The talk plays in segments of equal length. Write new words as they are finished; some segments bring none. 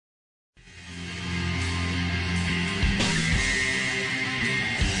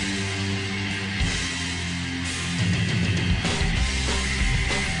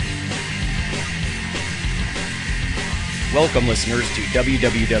Welcome, listeners, to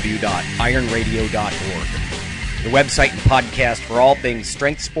www.ironradio.org, the website and podcast for all things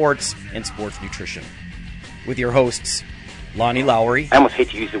strength sports and sports nutrition. With your hosts, Lonnie Lowery. I almost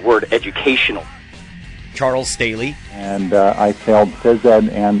hate to use the word educational. Charles Staley. And I failed phys ed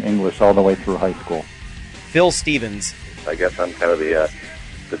and English all the way through high school. Phil Stevens. I guess I'm kind of the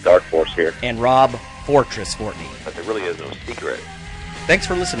dark force here. And Rob Fortress Fortney. But there really is no secret. Thanks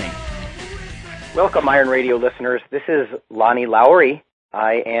for listening. Welcome, Iron Radio listeners. This is Lonnie Lowery.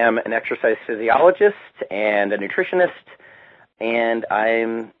 I am an exercise physiologist and a nutritionist, and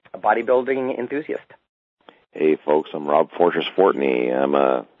I'm a bodybuilding enthusiast. Hey, folks, I'm Rob Fortress Fortney. I'm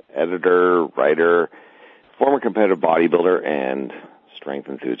a editor, writer, former competitive bodybuilder, and strength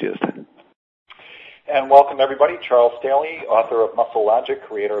enthusiast. And welcome, everybody. Charles Staley, author of Muscle Logic,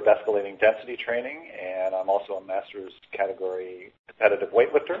 creator of Escalating Density Training, and I'm also a master's category competitive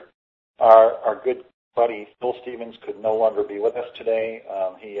weightlifter. Our good buddy Phil Stevens could no longer be with us today.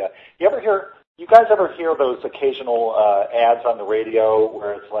 You guys ever hear those occasional ads on the radio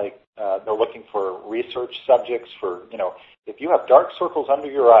where it's like they're looking for research subjects for, if you have dark circles under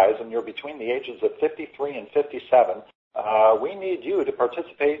your eyes and you're between the ages of 53 and 57, we need you to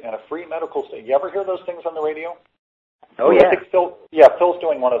participate in a free medical study. You ever hear those things on the radio? Oh, yeah. I think Phil's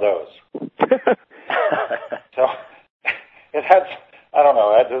doing one of those. So it has... I don't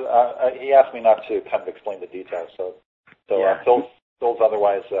know. He asked me not to kind of explain the details, so Phil's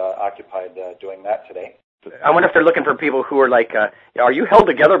otherwise occupied doing that today. I wonder if they're looking for people who are like, are you held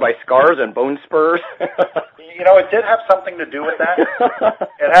together by scars and bone spurs? It did have something to do with that.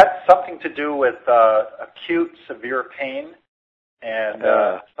 It had something to do with acute, severe pain and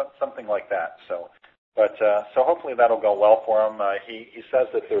something like that. So hopefully that'll go well for him. He says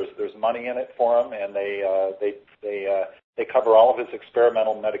that there's money in it for him, and they cover all of his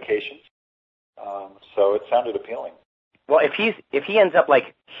experimental medications. So it sounded appealing. Well, if he ends up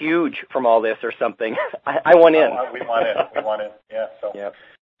like huge from all this or something, I want in. We want in. We want in. Yeah. So. Yep.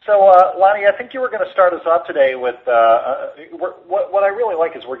 So, Lonnie, I think you were going to start us off today with what I really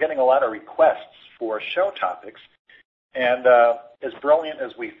like is we're getting a lot of requests for show topics, and as brilliant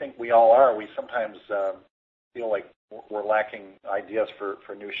as we think we all are, we sometimes feel like we're lacking ideas for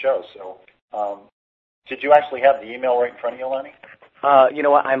new shows. So, did you actually have the email right in front of you, Lonnie? You know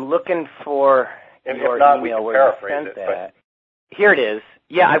what? I'm looking for your email where you sent that. Here it is.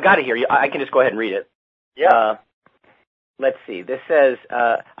 Yeah, I've got it here. I can just go ahead and read it. Yeah. Let's see. This says,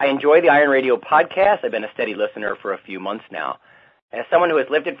 I enjoy the Iron Radio podcast. I've been a steady listener for a few months now. As someone who has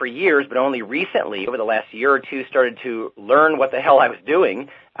lived it for years, but only recently, over the last year or two, started to learn what the hell I was doing,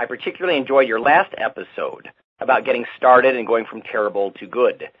 I particularly enjoyed your last episode about getting started and going from terrible to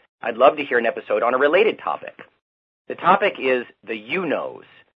good. I'd love to hear an episode on a related topic. The topic is the you-knows.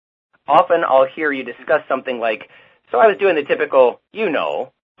 Often I'll hear you discuss something like, so I was doing the typical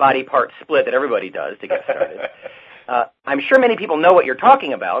body part split that everybody does to get started. I'm sure many people know what you're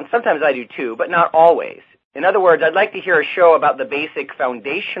talking about, and sometimes I do too, but not always. In other words, I'd like to hear a show about the basic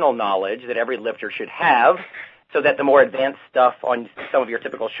foundational knowledge that every lifter should have so that the more advanced stuff on some of your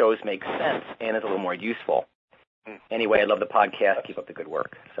typical shows makes sense and is a little more useful. Anyway, I love the podcast. Keep up the good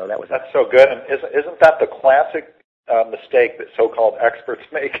work. So that was That's so good. And isn't that the classic mistake that so-called experts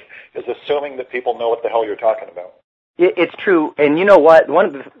make, is assuming that people know what the hell you're talking about? It's true. And you know what? One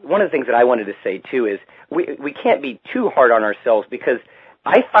of the things that I wanted to say, too, is we can't be too hard on ourselves, because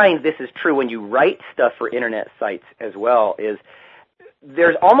I find this is true when you write stuff for Internet sites as well, is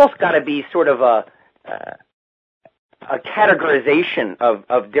there's almost got to be sort of a categorization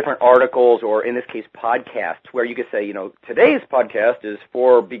of different articles, or in this case, podcasts, where you could say, today's podcast is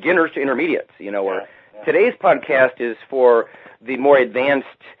for beginners to intermediates, or today's podcast is for the more advanced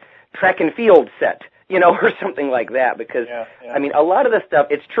track and field set, or something like that, because, I mean, a lot of the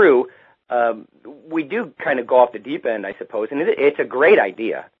stuff, it's true, we do kind of go off the deep end, I suppose, and it's a great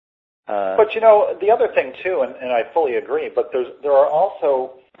idea. But, the other thing, too, and I fully agree, but there are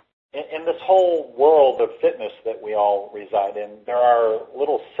also, in this whole world of fitness that we all reside in, there are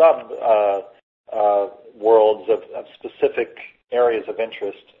little worlds of specific areas of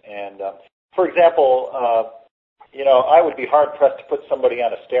interest. And, for example, I would be hard-pressed to put somebody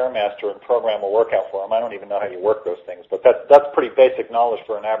on a Stairmaster and program a workout for them. I don't even know how you work those things, but that's pretty basic knowledge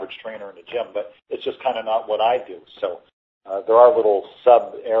for an average trainer in a gym, but it's just kind of not what I do. So there are little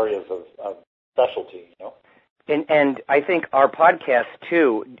sub-areas of specialty, And I think our podcast,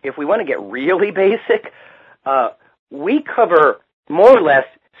 too, if we want to get really basic, we cover more or less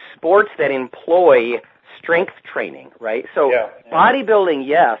sports that employ strength training, right? So bodybuilding,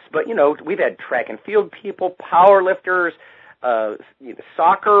 yes, but, we've had track and field people, power lifters,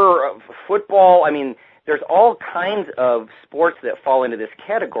 soccer, football. I mean, there's all kinds of sports that fall into this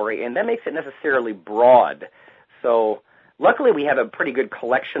category, and that makes it necessarily broad. So luckily we have a pretty good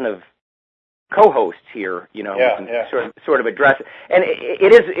collection of co-hosts here, who can sort of address it. And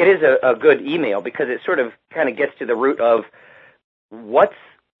it is a good email because it sort of kind of gets to the root of what's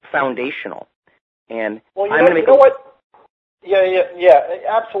foundational. And well, you know what? Yeah,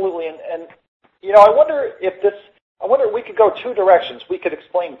 absolutely. And I wonder if we could go two directions. We could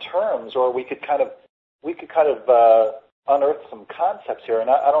explain terms, or we could kind of unearth some concepts here. And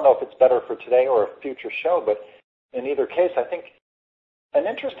I don't know if it's better for today or a future show, but in either case, I think an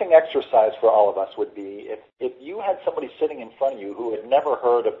interesting exercise for all of us would be if you had somebody sitting in front of you who had never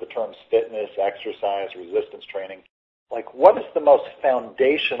heard of the terms fitness, exercise, resistance training, like what is the most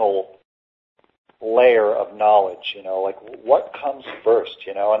foundational layer of knowledge, like what comes first,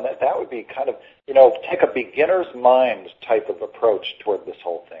 and that would be kind of, take a beginner's mind type of approach toward this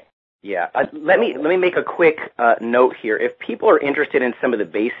whole thing. Yeah, let me make a quick note here. If people are interested in some of the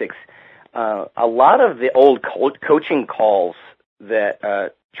basics, a lot of the old coaching calls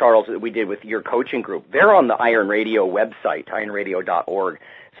that Charles, that we did with your coaching group, they're on the Iron Radio website, ironradio.org.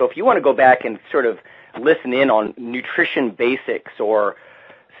 So if you want to go back and sort of listen in on nutrition basics or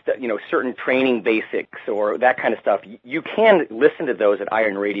certain training basics or that kind of stuff, you can listen to those at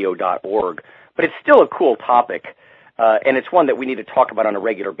ironradio.org. But it's still a cool topic, and it's one that we need to talk about on a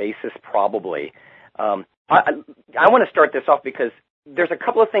regular basis probably. I want to start this off because there's a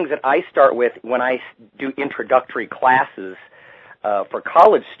couple of things that I start with when I do introductory classes for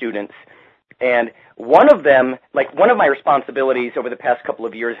college students, and one of my responsibilities over the past couple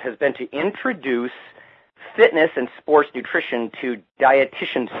of years has been to introduce fitness and sports nutrition to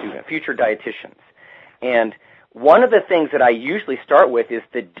future dietitians. And one of the things that I usually start with is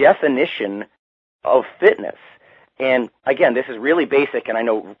the definition of fitness. And again, this is really basic, and I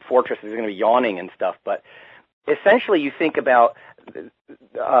know Fortress is going to be yawning and stuff, but essentially you think about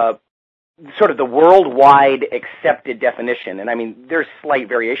sort of the worldwide accepted definition. And I mean, there's slight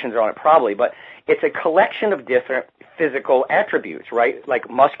variations on it probably, but it's a collection of different physical attributes, right? Like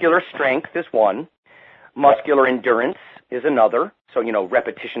muscular strength is one. Muscular endurance is another. So,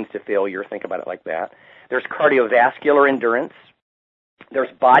 repetitions to failure, think about it like that. There's cardiovascular endurance. There's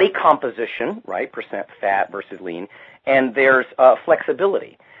body composition, right? Percent fat versus lean. And there's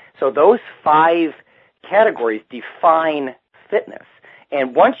flexibility. So those 5 categories define fitness.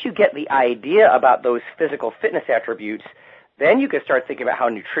 And once you get the idea about those physical fitness attributes, then you can start thinking about how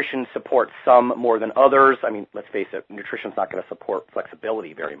nutrition supports some more than others. I mean, let's face it, nutrition's not going to support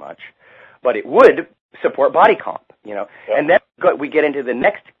flexibility very much, but it would support body comp, Yeah. And then we get into the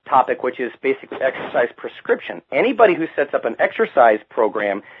next topic, which is basically exercise prescription. Anybody who sets up an exercise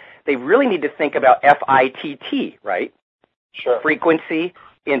program, they really need to think about FITT, right? Sure. Frequency,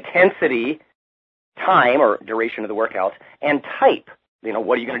 intensity, time or duration of the workouts, and type.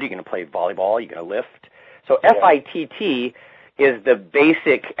 What are you going to do? You're going to play volleyball? You're going to lift? So FITT is the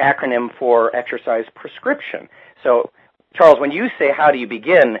basic acronym for exercise prescription. So, Charles, when you say how do you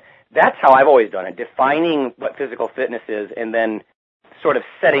begin, that's how I've always done it, defining what physical fitness is and then sort of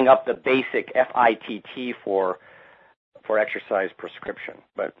setting up the basic FITT for exercise prescription.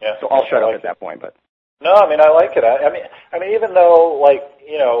 But so I'll shut up at that point. But no, I mean I like it. I mean even though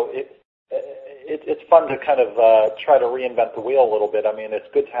it's fun to kind of try to reinvent the wheel a little bit. I mean it's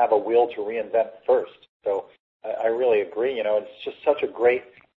good to have a wheel to reinvent first. So I really agree. It's just such a great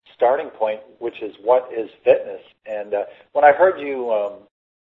starting point, which is what is fitness. And when I heard you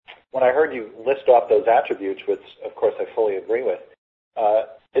list off those attributes, which of course I fully agree with,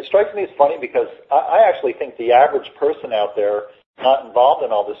 it strikes me as funny because I actually think the average person out there not involved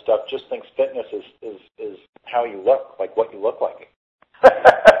in all this stuff just thinks fitness is how you look, like what you look like.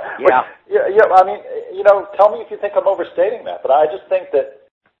 Yeah. I mean, tell me if you think I'm overstating that, but I just think that,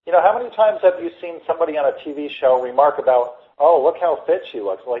 how many times have you seen somebody on a TV show remark about, oh, look how fit she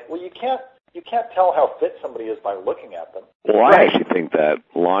looks? Like, well, you can't tell how fit somebody is by looking at them. Well, I actually think that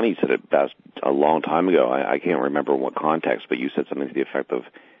Lonnie said it best a long time ago. I can't remember what context, but you said something to the effect of,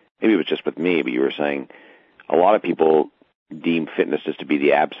 maybe it was just with me, but you were saying a lot of people deem fitness just to be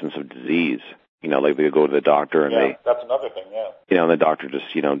the absence of disease. Like they go to the doctor and that's another thing, and the doctor just,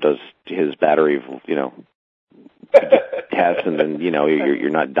 does his battery of, tests and then, you're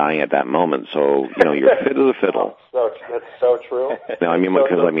not dying at that moment. So, you're fit as a fiddle. That's so true. No, I mean,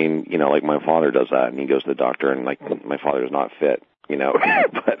 because, like my father does that and he goes to the doctor and, like, my father is not fit, but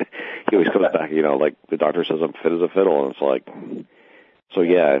he always comes back, like the doctor says I'm fit as a fiddle. And it's like, so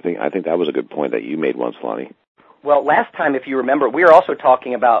yeah, I think that was a good point that you made once, Lonnie. Well, last time, if you remember, we were also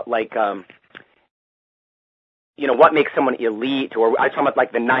talking about, like, what makes someone elite, or I talk about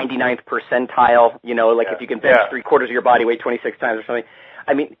like the 99th percentile, like if you can bench 3/4 of your body weight 26 times or something.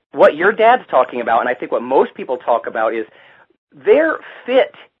 I mean, what your dad's talking about, and I think what most people talk about, is they're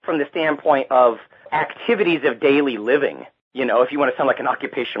fit from the standpoint of activities of daily living. If you want to sound like an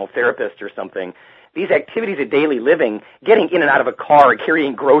occupational therapist or something, these activities of daily living, getting in and out of a car,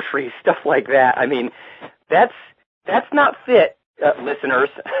 carrying groceries, stuff like that. I mean, that's not fit, listeners,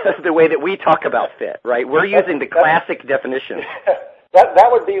 the way that we talk about fit, right? We're using the classic definition.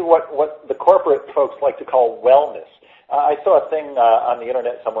 That would be what the corporate folks like to call wellness. I saw a thing on the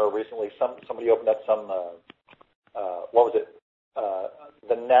internet somewhere recently. Somebody opened up some, what was it?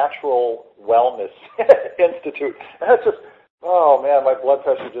 The Natural Wellness Institute. And it's just, oh man, my blood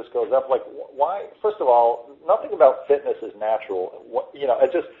pressure just goes up. Like, why? First of all, nothing about fitness is natural.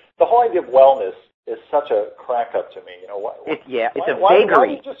 It's just the whole idea of wellness is such a crack up to me. It's a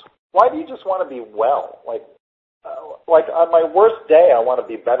vagary. Why do you just want to be well? Like on my worst day, I want to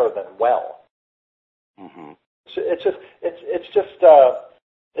be better than well. Mm-hmm. It's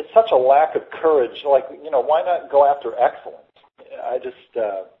such a lack of courage. Like, why not go after excellence? It's just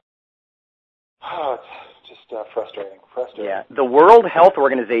frustrating. Yeah, the World Health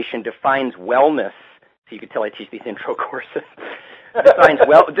Organization defines wellness. So you can tell I teach these intro courses. defines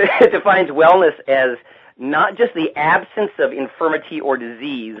wellness as not just the absence of infirmity or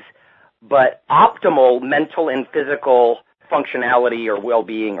disease, but optimal mental and physical functionality or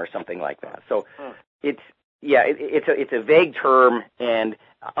well-being or something like that. So it's a vague term, and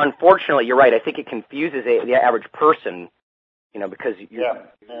unfortunately, you're right. I think it confuses the average person, because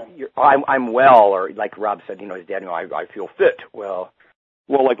I'm well, or like Rob said, his dad, I feel fit. Well,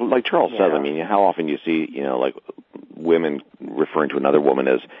 like Charles says, I mean, how often do you see, like women referring to another woman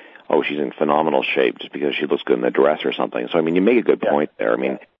as, oh, she's in phenomenal shape just because she looks good in the dress or something. So, I mean, you make a good point there. I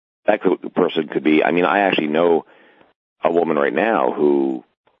mean, that person could be, I mean, I actually know a woman right now who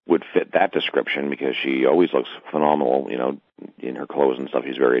would fit that description because she always looks phenomenal, in her clothes and stuff.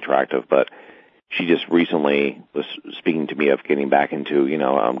 She's very attractive, but she just recently was speaking to me of getting back into,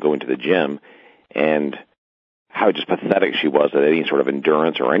 going to the gym, and how just pathetic she was at any sort of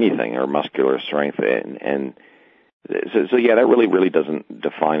endurance or anything, or muscular strength. And so that really doesn't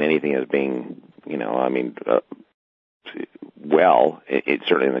define anything as being, it's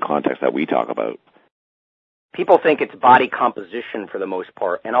certainly in the context that we talk about. People think it's body composition for the most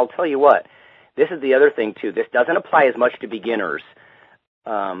part, and I'll tell you what, this is the other thing too. This doesn't apply as much to beginners,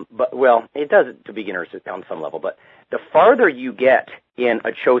 it does to beginners on some level, but the farther you get in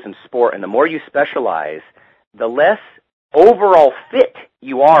a chosen sport and the more you specialize, the less overall fit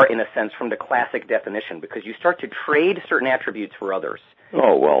you are, in a sense, from the classic definition, because you start to trade certain attributes for others.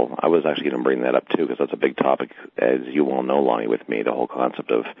 Oh, well, I was actually going to bring that up too, because that's a big topic, as you well know, Lonnie, with me, the whole concept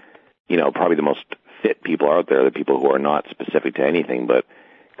of, probably the most fit people out there, the people who are not specific to anything, but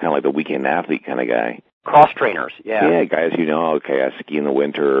kind of like the weekend athlete kind of guy. Cross trainers, yeah. Yeah, guys, okay, I ski in the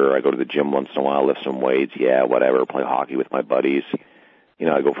winter, I go to the gym once in a while, lift some weights, whatever, play hockey with my buddies,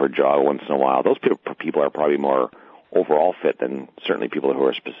 I go for a jog once in a while. Those people are probably more overall fit than certainly people who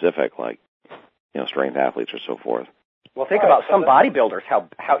are specific, like, strength athletes or so forth. Well, think about some bodybuilders, how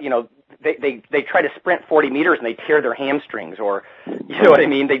they try to sprint 40 meters and they tear their hamstrings, or, you know what I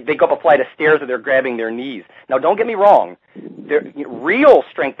mean? They go up a flight of stairs and they're grabbing their knees. Now, don't get me wrong. Real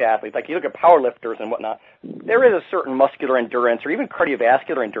strength athletes, like you look at powerlifters and whatnot, there is a certain muscular endurance or even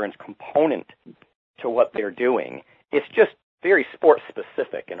cardiovascular endurance component to what they're doing. It's just very sport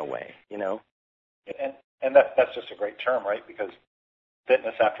specific in a way, And that's just a great term, right? Because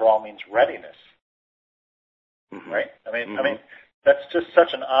fitness, after all, means readiness. Mm-hmm. Right? I mean, that's just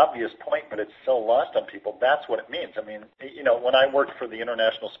such an obvious point, but it's so lost on people. That's what it means. I mean, when I worked for the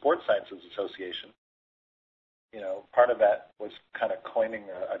International Sports Sciences Association, part of that was kind of coining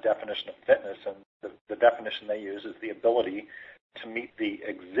a definition of fitness, and the definition they use is the ability to meet the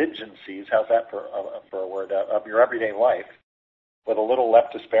exigencies, how's that for a word, of your everyday life, with a little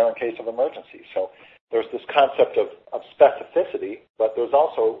left to spare in case of emergency. So there's this concept of specificity, but there's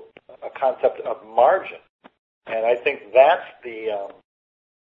also a concept of margin. And I think that's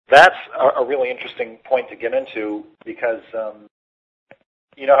a really interesting point to get into, because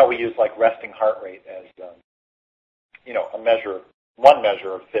how we use like resting heart rate as one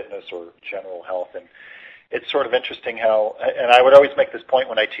measure of fitness or general health, and it's sort of interesting how, and I would always make this point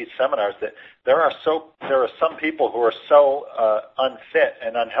when I teach seminars, that there are some people who are so unfit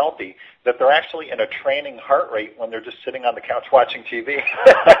and unhealthy that they're actually in a training heart rate when they're just sitting on the couch watching TV,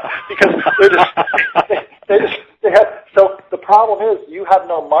 because so the problem is you have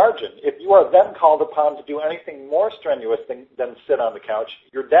no margin. If you are then called upon to do anything more strenuous than sit on the couch,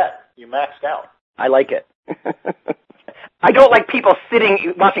 you're dead. You maxed out. I like it. I don't like people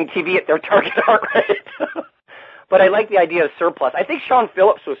sitting watching TV at their target heart rate. But I like the idea of surplus. I think Sean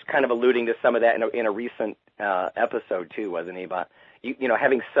Phillips was kind of alluding to some of that in a recent episode too, wasn't he? About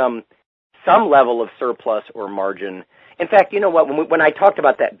having some level of surplus or margin. In fact, you know what? When I talked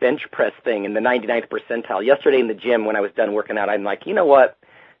about that bench press thing in the 99th percentile yesterday in the gym when I was done working out, I'm like, you know what?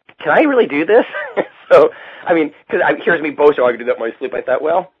 Can I really do this? So, I mean, because here's me boasting, I can do that in my sleep. I thought,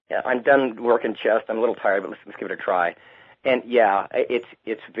 well, yeah, I'm done working chest. I'm a little tired, but let's give it a try. And yeah,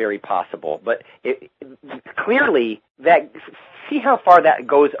 it's very possible. But clearly, see how far that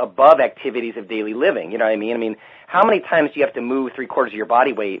goes above activities of daily living. You know what I mean? I mean, how many times do you have to move 3/4 of your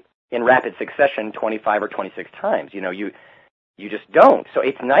body weight in rapid succession 25 or 26 times? You know, you just don't. So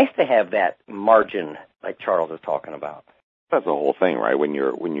it's nice to have that margin like Charles is talking about. That's the whole thing, right? When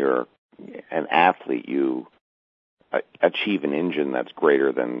you're an athlete, you achieve an engine that's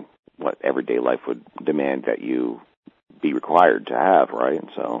greater than what everyday life would demand that you be required to have, right?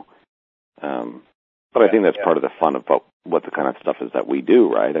 And so, but I think that's part of the fun about what the kind of stuff is that we do,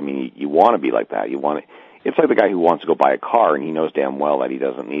 right? I mean, you want to be like that. It's like the guy who wants to go buy a car and he knows damn well that he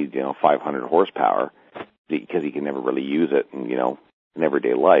doesn't need 500 horsepower because he can never really use it in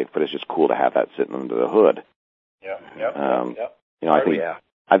everyday life. But it's just cool to have that sitting under the hood.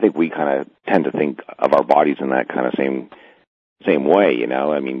 I think we kind of tend to think of our bodies in that kind of same way.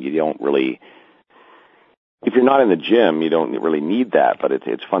 I mean, you don't really. If you're not in the gym, you don't really need that, but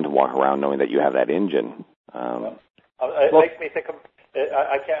it's fun to walk around knowing that you have that engine. It makes me think of.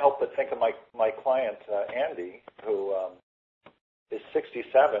 I can't help but think of my client Andy, who is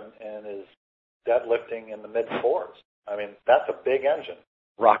 67 and is deadlifting in the mid-4s. I mean, that's a big engine.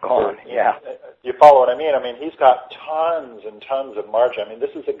 Rock on, yeah. You follow what I mean? I mean, he's got tons and tons of margin. I mean,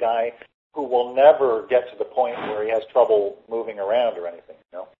 this is a guy who will never get to the point where he has trouble moving around or anything.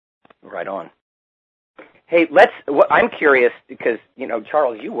 Right on. Hey, I'm curious because,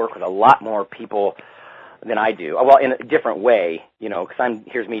 Charles, you work with a lot more people than I do. Well, in a different way, because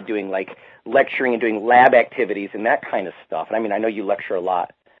here's me doing like lecturing and doing lab activities and that kind of stuff. And I mean, I know you lecture a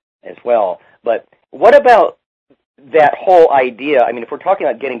lot as well, but what about that whole idea? I mean, if we're talking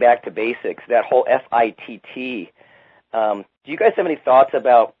about getting back to basics, that whole FITT, do you guys have any thoughts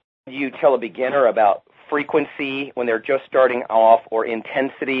about, do you tell a beginner about frequency when they're just starting off, or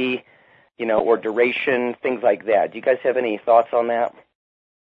intensity, or duration, things like that? Do you guys have any thoughts on that?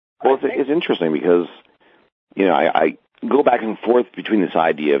 Well, it's interesting because, I go back and forth between this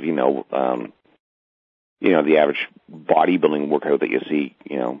idea of, the average bodybuilding workout that you see,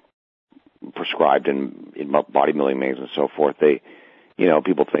 prescribed in bodybuilding magazines and so forth. They,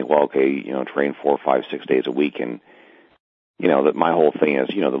 people think, well, okay, train 4, 5, 6 days a week. And, that my whole thing is,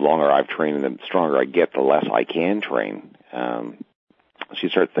 the longer I've trained and the stronger I get, the less I can train. So you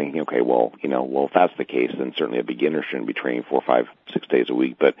start thinking, okay, well, if that's the case, then certainly a beginner shouldn't be training 4, 5, 6 days a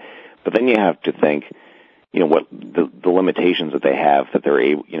week. But then you have to think, what the limitations that they have, that they're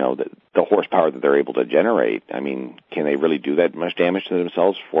able, the horsepower that they're able to generate. I mean, can they really do that much damage to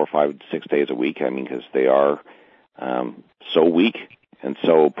themselves 4, 5, 6 days a week? I mean, because they are so weak and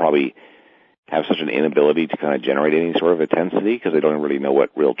so probably have such an inability to kind of generate any sort of intensity because they don't really know what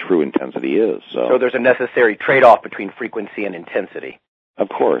real true intensity is. So there's a necessary trade-off between frequency and intensity. Of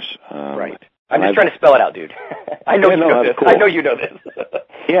course. Right. I'm just trying to spell it out, dude. I know you know this. Cool. I know you know this.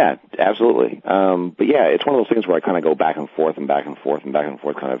 Yeah, absolutely. But yeah, it's one of those things where I kind of go back and forth and back and forth and back and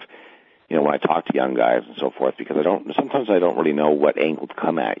forth kind of, when I talk to young guys and so forth, because sometimes I don't really know what angle to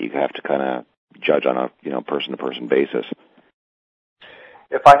come at. You have to kind of judge on a, person-to-person basis.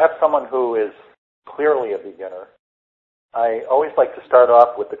 If I have someone who is clearly a beginner, I always like to start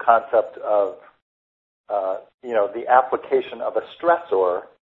off with the concept of, the application of a stressor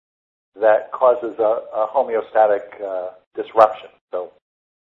that causes a homeostatic disruption. So,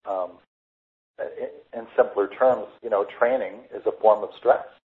 in simpler terms, training is a form of stress.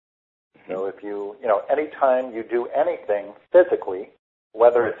 So if anytime you do anything physically,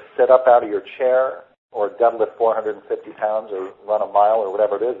 whether it's sit up out of your chair or deadlift 450 pounds or run a mile or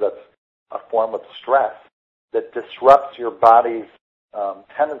whatever it is, that's a form of stress that disrupts your body's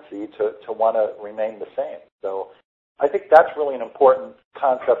tendency to want to remain the same. So I think that's really an important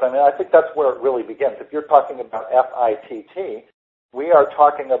concept. I mean, I think that's where it really begins. If you're talking about FITT, we are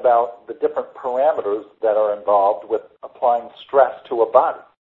talking about the different parameters that are involved with applying stress to a body.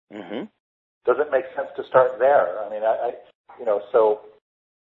 Mm-hmm. Does it make sense to start there? I mean,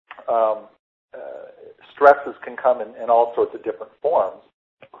 stresses can come in all sorts of different forms,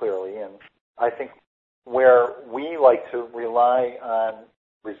 clearly, and I think where we like to rely on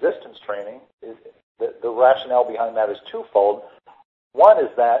resistance training is the rationale behind that is twofold. One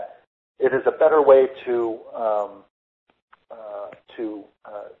is that it is a better way to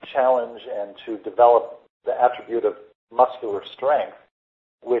challenge and to develop the attribute of muscular strength,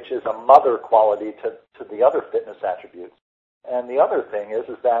 which is a mother quality to the other fitness attributes. And the other thing is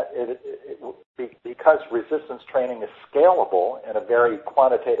that because resistance training is scalable in a very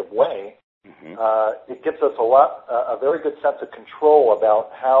quantitative way, it gives us a very good sense of control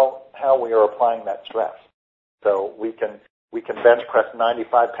about how we are applying that stress. So we can bench press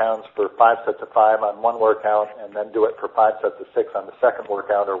 95 pounds for 5 sets of 5 on one workout, and then do it for 5 sets of 6 on the second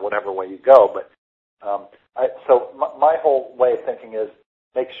workout, or whatever way you go. But so my whole way of thinking is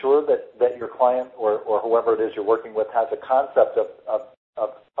make sure that your client or whoever it is you're working with has a concept of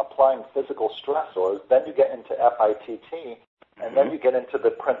applying physical stressors. Then you get into FITT, and then you get into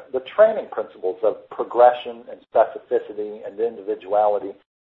the training principles of progression and specificity and individuality.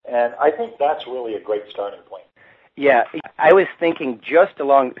 And I think that's really a great starting point. Yeah, I was thinking just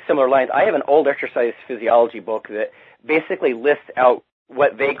along similar lines. I have an old exercise physiology book that basically lists out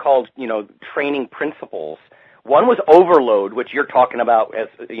what they called, training principles. One was overload, which you're talking about as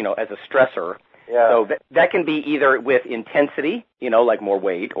a stressor. Yeah. So that can be either with intensity, like more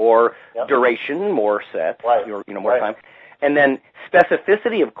weight, or duration, more sets, right. More time. And then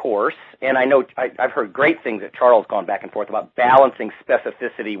specificity, of course, and I know I've heard great things that Charles gone back and forth about balancing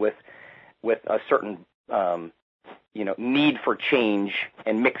specificity with a certain need for change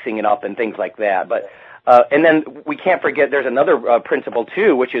and mixing it up and things like that. But and then we can't forget there's another principle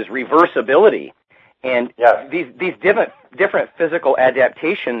too, which is reversibility. And these different physical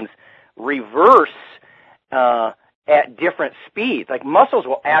adaptations reverse at different speeds. Like muscles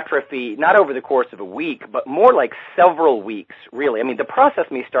will atrophy not over the course of a week, but more like several weeks, really. I mean, the process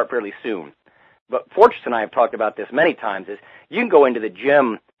may start fairly soon. But Fortress and I have talked about this many times, is you can go into the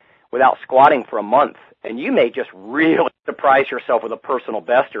gym without squatting for a month, and you may just really surprise yourself with a personal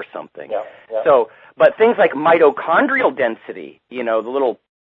best or something. So, but things like mitochondrial density, the little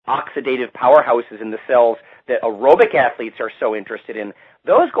oxidative powerhouses in the cells that aerobic athletes are so interested in,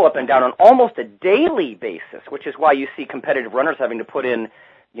 those go up and down on almost a daily basis, which is why you see competitive runners having to put in,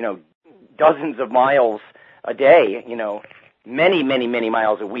 dozens of miles a day, many, many, many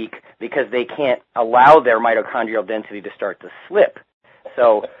miles a week, because they can't allow their mitochondrial density to start to slip.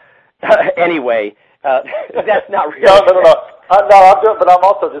 So, anyway, that's not really... No, but I'm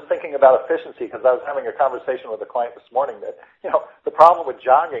also just thinking about efficiency, because I was having a conversation with a client this morning that, the problem with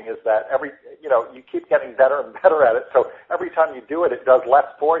jogging is that you keep getting better and better at it, so every time you do it, it does less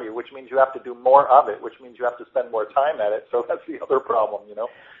for you, which means you have to do more of it, which means you have to spend more time at it, so that's the other problem,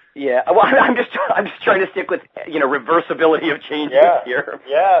 Yeah, well, I'm just trying to stick with, reversibility of changes here.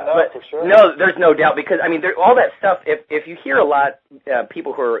 Yeah, no, but for sure. No, there's no doubt, because, all that stuff, if you hear a lot,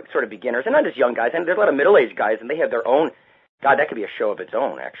 people who are sort of beginners, and not just young guys, and there's a lot of middle-aged guys, and they have their own, God, that could be a show of its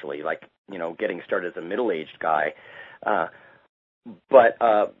own, actually, like, getting started as a middle-aged guy. But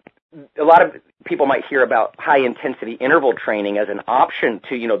a lot of people might hear about high-intensity interval training as an option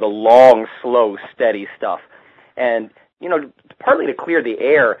to, the long, slow, steady stuff. And, partly to clear the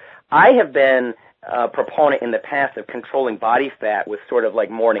air, I have been a proponent in the past of controlling body fat with sort of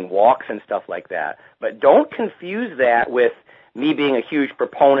like morning walks and stuff like that. But don't confuse that with me being a huge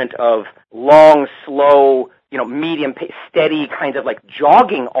proponent of long, slow, medium pace, steady kinds of like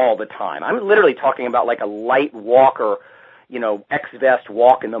jogging all the time. I'm literally talking about like a light walk or, X-vest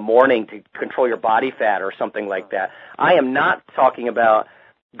walk in the morning to control your body fat or something like that. I am not talking about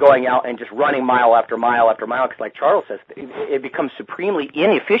going out and just running mile after mile after mile, because like Charles says, it becomes supremely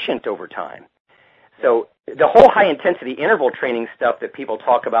inefficient over time. So the whole high-intensity interval training stuff that people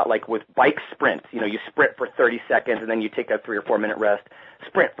talk about, like with bike sprints, you sprint for 30 seconds and then you take a 3 or 4 minute rest,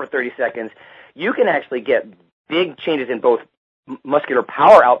 sprint for 30 seconds, you can actually get big changes in both muscular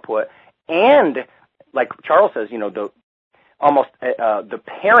power output and, like Charles says, the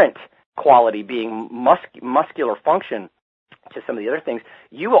parent quality being muscular function to some of the other things.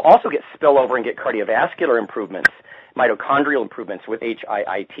 You will also get spillover and get cardiovascular improvements, mitochondrial improvements with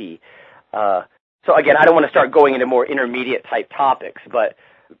HIIT. So again, I don't want to start going into more intermediate type topics, but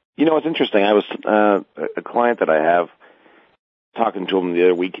it's interesting. I was a client that I have talking to him the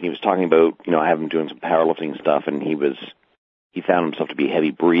other week, and he was talking about I have him doing some powerlifting stuff, and he found himself to be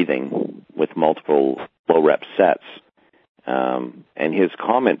heavy breathing with multiple low rep sets. And his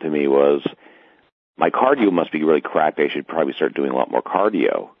comment to me was, my cardio must be really cracked. I should probably start doing a lot more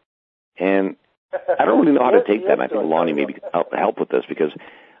cardio. And I don't really know how to take that. And I think Lonnie maybe help with this, because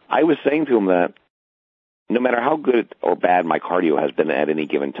I was saying to him that no matter how good or bad my cardio has been at any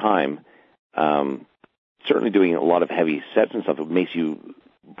given time, certainly doing a lot of heavy sets and stuff, it makes you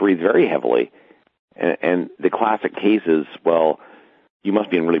breathe very heavily. And the classic case is, well, you must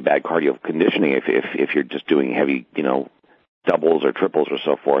be in really bad cardio conditioning if you're just doing heavy, doubles or triples or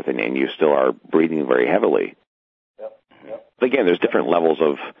so forth, and you still are breathing very heavily. Yep. But again, there's different levels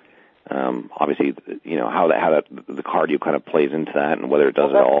of, obviously, how the cardio kind of plays into that, and whether it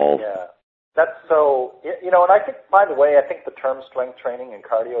does it all. Yeah. That's so, and I think, by the way, I think the term strength training and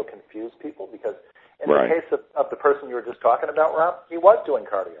cardio confuse people because in the case of the person you were just talking about, Rob, he was doing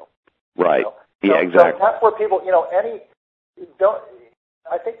cardio. Right. Yeah, exactly. So that's where people,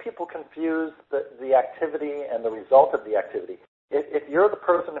 I think people confuse the activity and the result of the activity. If you're the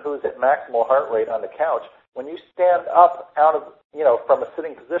person who's at maximal heart rate on the couch, when you stand up out of, from a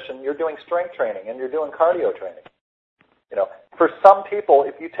sitting position, you're doing strength training and you're doing cardio training. For some people,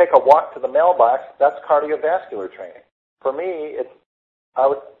 if you take a walk to the mailbox, that's cardiovascular training. For me, I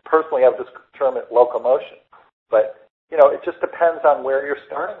would just term it locomotion. But, it just depends on where your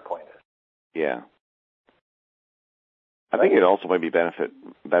starting point is. Yeah. I think it also might be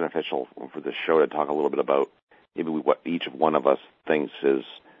beneficial for this show to talk a little bit about maybe what each one of us thinks is,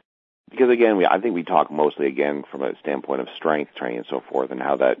 because again, I think we talk mostly again from a standpoint of strength training and so forth, and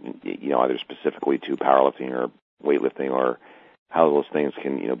how that, either specifically to powerlifting or weightlifting or how those things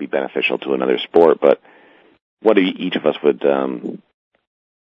can, be beneficial to another sport. But what each of us would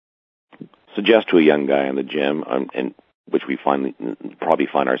suggest to a young guy in the gym, and which we probably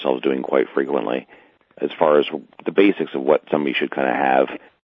find ourselves doing quite frequently, as far as the basics of what somebody should kind of have,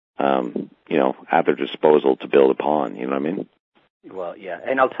 at their disposal to build upon. You know what I mean? Well, yeah,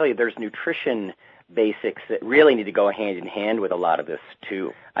 and I'll tell you, there's nutrition basics that really need to go hand in hand with a lot of this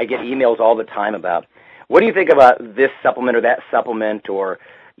too. I get emails all the time about, what do you think about this supplement or that supplement, or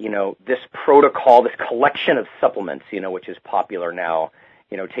this protocol, this collection of supplements, which is popular now.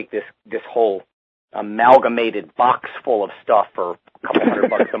 Take this whole amalgamated box full of stuff for a couple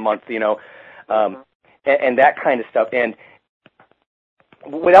 $100 a month, and that kind of stuff. And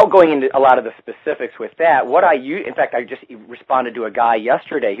without going into a lot of the specifics with that, in fact, I just responded to a guy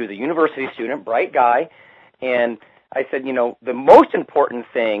yesterday. He was a university student, bright guy, and I said, the most important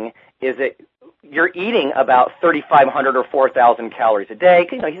thing is that you're eating about 3,500 or 4,000 calories a day.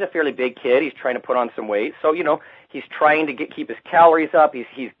 He's a fairly big kid. He's trying to put on some weight, so he's trying to keep his calories up.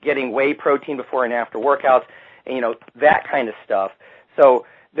 He's getting whey protein before and after workouts, and that kind of stuff. So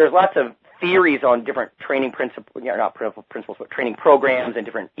there's lots of theories on different training principles, not principles, but training programs and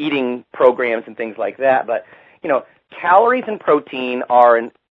different eating programs and things like that. But calories and protein are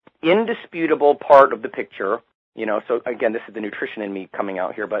an indisputable part of the picture. So again, this is the nutrition in me coming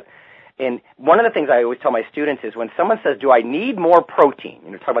out here, but. And one of the things I always tell my students is when someone says, do I need more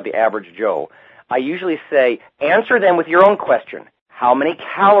protein? Talk about the average Joe. I usually say, answer them with your own question. How many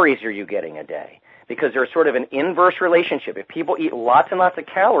calories are you getting a day? Because there's sort of an inverse relationship. If people eat lots and lots of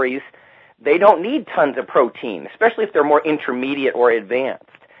calories, they don't need tons of protein, especially if they're more intermediate or advanced.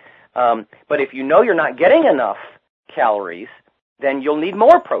 But if you're not getting enough calories, then you'll need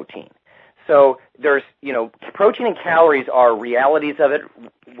more protein. So there's, protein and calories are realities of it,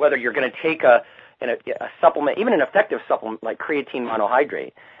 whether you're going to take a supplement, even an effective supplement like creatine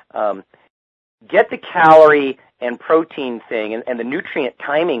monohydrate. Get the calorie and protein thing and the nutrient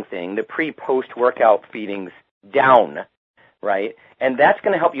timing thing, the pre-post workout feedings down, right? And that's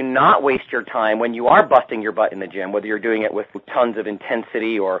going to help you not waste your time when you are busting your butt in the gym, whether you're doing it with tons of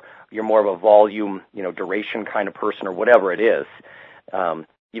intensity or you're more of a volume, duration kind of person or whatever it is.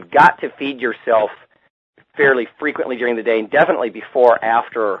 You've got to feed yourself fairly frequently during the day and definitely before,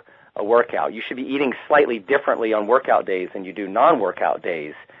 after a workout. You should be eating slightly differently on workout days than you do non-workout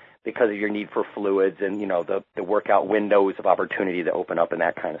days because of your need for fluids and, the workout windows of opportunity that open up and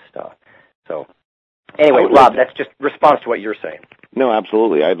that kind of stuff. So anyway, Rob, that's just response to what you're saying. No,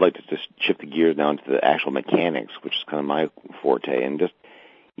 absolutely. I'd like to just shift the gears now into the actual mechanics, which is kind of my forte. And just,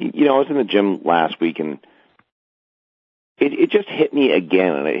 I was in the gym last week and it just hit me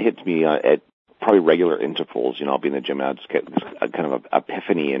again, and it hits me at probably regular intervals. I'll be in the gym and I'll just get this kind of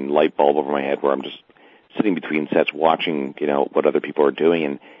epiphany and light bulb over my head where I'm just sitting between sets watching, what other people are doing.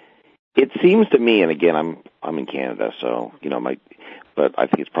 And it seems to me, and again, I'm in Canada, so, but I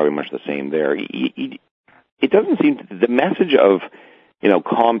think it's probably much the same there. It doesn't seem the message of,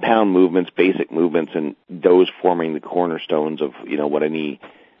 compound movements, basic movements, and those forming the cornerstones of, what any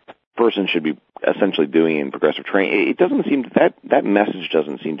person should be essentially doing in progressive training. It doesn't seem that message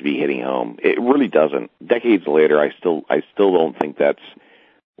doesn't seem to be hitting home. It really doesn't. Decades later, I still don't think that's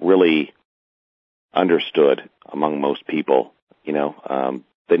really understood among most people.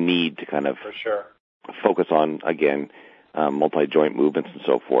 The need to kind of for sure focus on again multi-joint movements and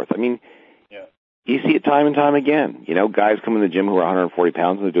so forth. I mean, you see it time and time again. Guys come in the gym who are 140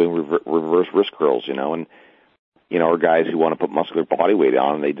 pounds and they're doing reverse wrist curls. And or guys who want to put muscular body weight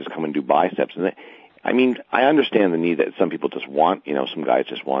on and they just come and do biceps. And I understand the need that some people just want, some guys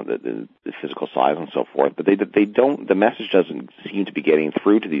just want the physical size and so forth, but they don't, the message doesn't seem to be getting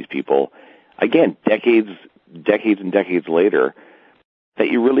through to these people, again, decades and decades later, that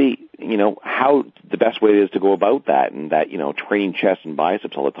you really, how the best way is to go about that, and that, training chest and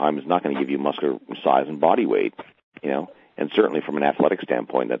biceps all the time is not going to give you muscular size and body weight, and certainly from an athletic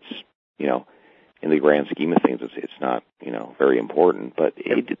standpoint, that's, in the grand scheme of things, it's not, very important, but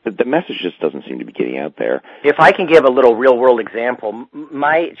the message just doesn't seem to be getting out there. If I can give a little real-world example,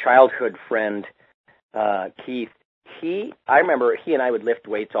 my childhood friend, Keith, I remember he and I would lift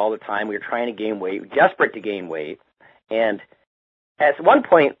weights all the time. We were trying to gain weight, desperate to gain weight, and at one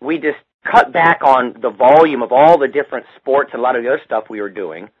point we just cut back on the volume of all the different sports and a lot of the other stuff we were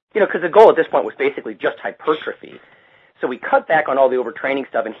doing, because the goal at this point was basically just hypertrophy. So we cut back on all the overtraining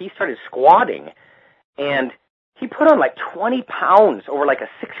stuff, and he started squatting, and he put on like 20 pounds over like a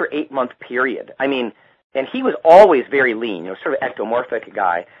 6 or 8 month period. I mean, and he was always very lean, sort of ectomorphic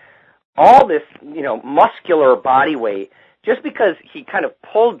guy. All this, muscular body weight, just because he kind of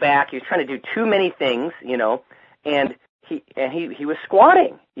pulled back, he was trying to do too many things, and he was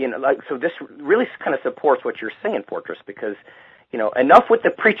squatting, so this really kind of supports what you're saying, Fortress, because, enough with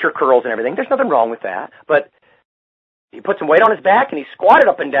the preacher curls and everything. There's nothing wrong with that, but he put some weight on his back and he squatted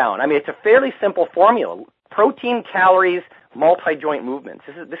up and down. I mean, it's a fairly simple formula: protein, calories, multi-joint movements.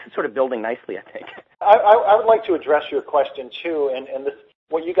 This is sort of building nicely, I think. I would like to address your question too, and this,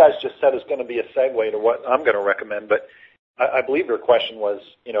 what you guys just said is going to be a segue to what I'm going to recommend. But I believe your question was,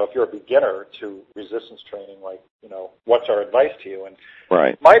 if you're a beginner to resistance training, what's our advice to you? And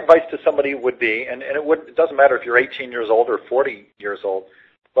right. My advice to somebody would be, and it doesn't matter if you're 18 years old or 40 years old,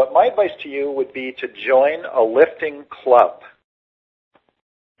 but my advice to you would be to join a lifting club.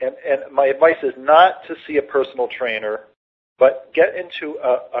 And my advice is not to see a personal trainer, but get into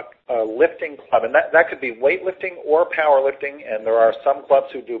a lifting club. And that could be weightlifting or powerlifting, and there are some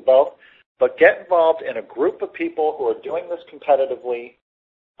clubs who do both. But get involved in a group of people who are doing this competitively,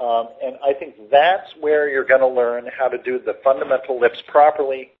 and I think that's where you're going to learn how to do the fundamental lifts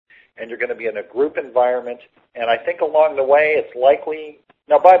properly, and you're going to be in a group environment. And I think along the way, it's likely.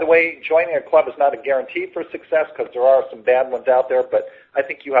 Now, by the way, joining a club is not a guarantee for success, because there are some bad ones out there, but I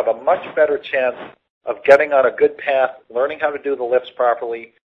think you have a much better chance of getting on a good path, learning how to do the lifts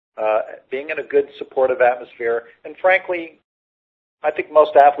properly, being in a good supportive atmosphere, and frankly, I think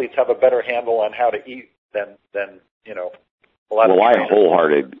most athletes have a better handle on how to eat than a lot of. Well, I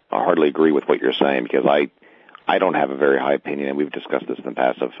wholeheartedly agree with what you're saying, because I don't have a very high opinion, and we've discussed this in the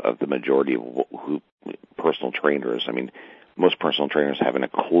past, of the majority of personal trainers. I mean, most personal trainers haven't a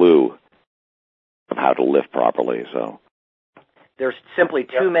clue of how to lift properly. So there's simply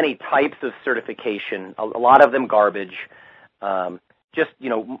too many types of certification. A lot of them garbage.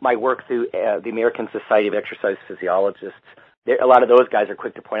 My work through the American Society of Exercise Physiologists. A lot of those guys are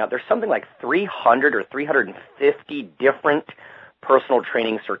quick to point out there's something like 300 or 350 different personal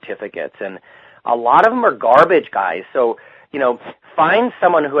training certificates, and a lot of them are garbage, guys. So, find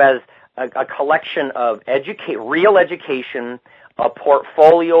someone who has a collection of real education, a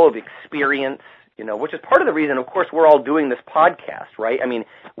portfolio of experience, which is part of the reason, of course, we're all doing this podcast, right? I mean,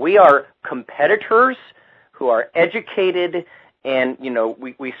 we are competitors who are educated, and,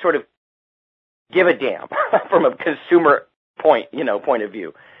 we sort of give a damn from a consumer point of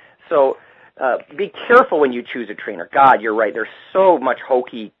view. So be careful when you choose a trainer. God, you're right. There's so much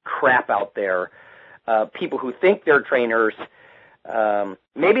hokey crap out there. People who think they're trainers,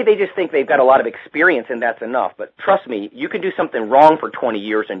 maybe they just think they've got a lot of experience and that's enough. But trust me, you can do something wrong for 20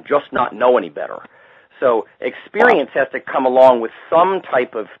 years and just not know any better. So experience has to come along with some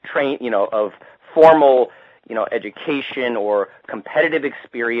type of of formal, education or competitive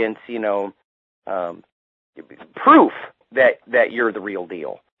experience, proof that you're the real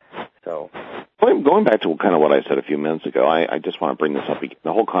deal. So, going back to kind of what I said a few minutes ago, I just want to bring this up.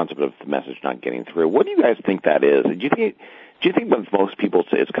 The whole concept of the message not getting through. What do you guys think that is? Do you think with most people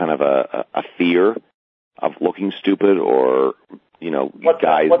it's kind of a fear of looking stupid, or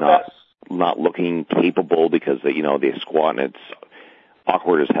guys not looking capable because they squat and it's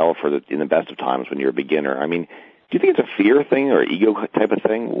awkward as hell in the best of times when you're a beginner? I mean, do you think it's a fear thing or ego type of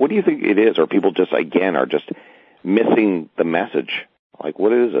thing? What do you think it is? Or people just are just missing the message? Like,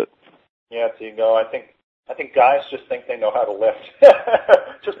 what is it? Yeah, it's ego. I think guys just think they know how to lift,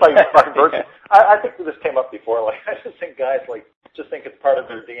 just by virtue. I think this came up before. Like, I just think guys just think it's part of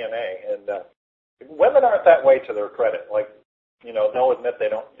their DNA, and women aren't that way, to their credit. Like, they'll admit they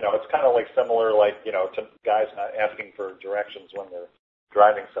don't. It's kind of like similar, to guys not asking for directions when they're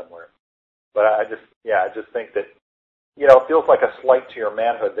driving somewhere. But I just think that it feels like a slight to your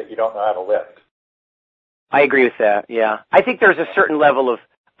manhood that you don't know how to lift. I agree with that, yeah. I think there's a certain level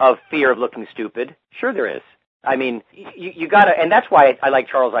of fear of looking stupid. Sure there is. I mean, you got to, and that's why I like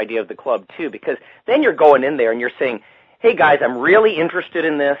Charles' idea of the club, too, because then you're going in there and you're saying, hey, guys, I'm really interested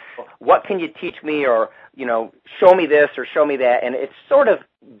in this. What can you teach me, or, show me this or show me that? And it's sort of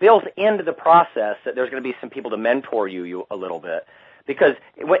built into the process that there's going to be some people to mentor you a little bit. Because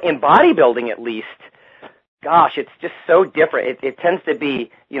in bodybuilding, at least, gosh, it's just so different. It tends to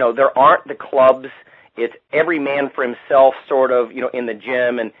be, there aren't the clubs. It's every man for himself, sort of, in the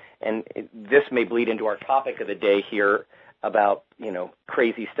gym. And this may bleed into our topic of the day here about,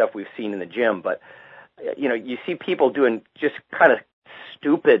 crazy stuff we've seen in the gym. But, you see people doing just kind of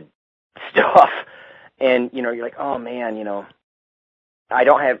stupid stuff. And, you're like, oh, man, I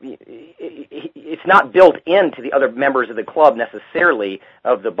don't have, it's not built into the other members of the club necessarily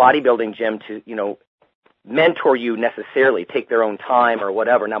of the bodybuilding gym to, mentor you necessarily, take their own time or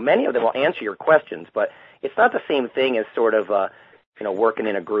whatever. Now, many of them will answer your questions, but it's not the same thing as sort of, working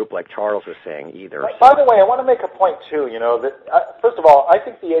in a group like Charles was saying either. By the way, I want to make a point, too, that, first of all, I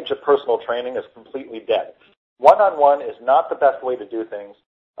think the age of personal training is completely dead. One-on-one is not the best way to do things,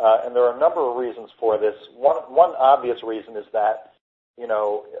 and there are a number of reasons for this. One obvious reason is that,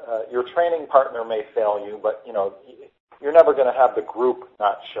 your training partner may fail you, but, you're never going to have the group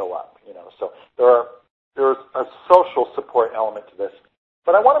not show up, So there's a social support element to this.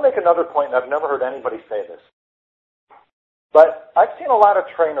 But I want to make another point, and I've never heard anybody say this. But I've seen a lot of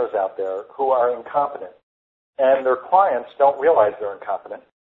trainers out there who are incompetent, and their clients don't realize they're incompetent.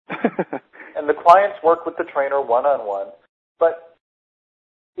 And the clients work with the trainer one-on-one. But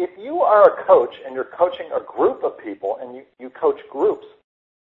if you are a coach and you're coaching a group of people and you coach groups,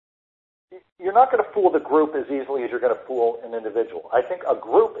 you're not going to fool the group as easily as you're going to fool an individual. I think a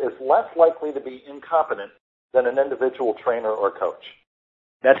group is less likely to be incompetent than an individual trainer or coach.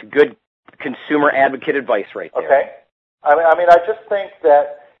 That's good consumer advocate advice right there. Okay. I mean, I just think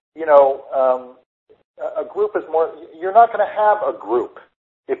that, a group is more, you're not going to have a group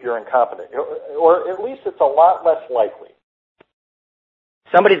if you're incompetent, or at least it's a lot less likely.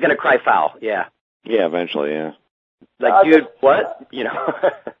 Somebody's going to cry foul, yeah. Yeah, eventually, yeah. Like, dude, what?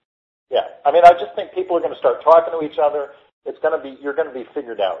 Yeah, I mean, I just think people are going to start talking to each other. You're going to be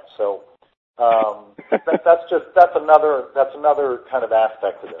figured out. So that's another kind of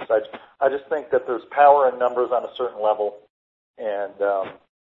aspect to this. I just think that there's power in numbers on a certain level, and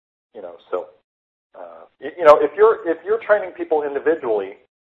if you're training people individually,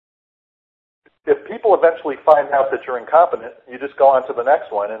 if people eventually find out that you're incompetent, you just go on to the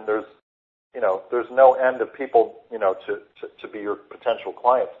next one, and there's no end of people to be your potential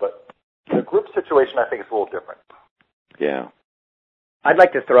clients. But the group situation, I think, is a little different. Yeah. I'd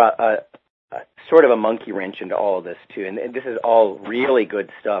like to throw a sort of a monkey wrench into all of this, too. And this is all really good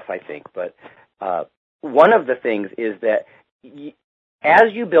stuff, I think. But one of the things is that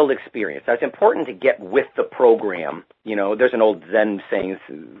as you build experience, it's important to get with the program. There's an old Zen saying,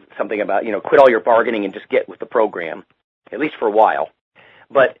 something about, quit all your bargaining and just get with the program, at least for a while.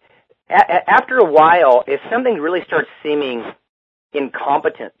 But after a while, if something really starts seeming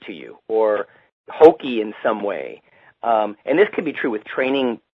incompetent to you or hokey in some way, and this could be true with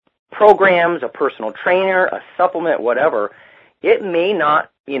training programs, a personal trainer, a supplement, whatever, it may not,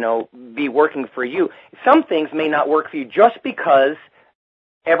 be working for you. Some things may not work for you just because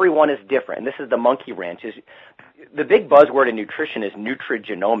everyone is different. And this is the monkey wrench. The big buzzword in nutrition is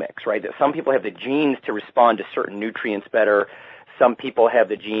nutrigenomics, right? That some people have the genes to respond to certain nutrients better. Some people have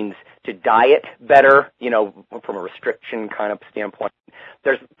the genes to diet better, from a restriction kind of standpoint.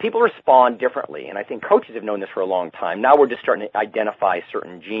 People respond differently, and I think coaches have known this for a long time. Now we're just starting to identify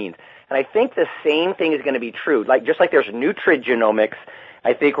certain genes. And I think the same thing is going to be true. Just like there's nutrigenomics,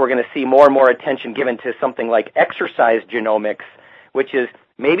 I think we're going to see more and more attention given to something like exercise genomics, which is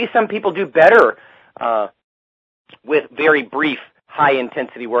maybe some people do better with very brief,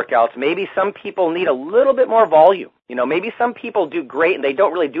 high-intensity workouts. Maybe some people need a little bit more volume. Maybe some people do great and they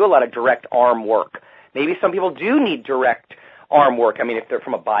don't really do a lot of direct arm work. Maybe some people do need direct arm work, if they're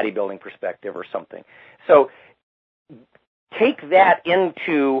from a bodybuilding perspective or something. So take that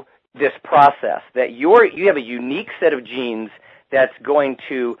into this process, that you have a unique set of genes that's going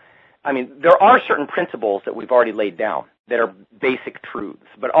to, there are certain principles that we've already laid down that are basic truths.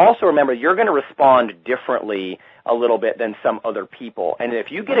 But also remember, you're going to respond differently a little bit than some other people. And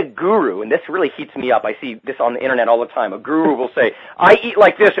if you get a guru, and this really heats me up, I see this on the internet all the time, a guru will say, I eat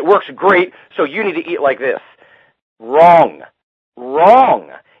like this, it works great, so you need to eat like this. Wrong.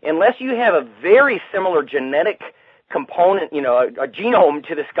 Unless you have a very similar genetic component, a genome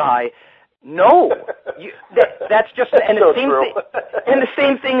to this guy, No, that's just and so the same true. thing. And the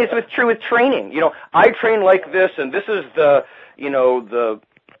same thing is true with training. I train like this, and this is the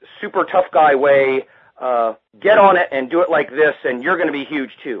super tough guy way. Get on it and do it like this, and you're going to be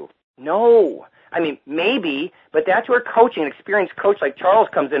huge too. No, I mean maybe, but that's where coaching, an experienced coach like Charles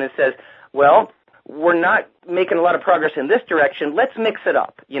comes in and says, well, we're not making a lot of progress in this direction. Let's mix it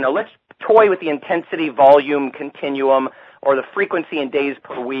up. Let's toy with the intensity, volume, continuum, or the frequency in days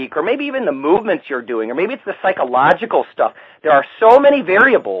per week, or maybe even the movements you're doing, or maybe it's the psychological stuff. There are so many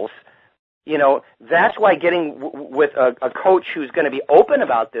variables. That's why getting with a coach who's going to be open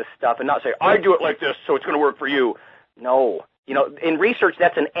about this stuff and not say, I do it like this, so it's going to work for you. No. In research,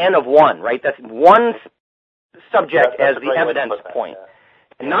 that's an N of one, right? That's one subject as the evidence point.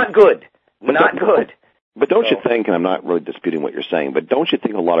 Yeah. Not good. Not good. But don't you think, and I'm not really disputing what you're saying, but don't you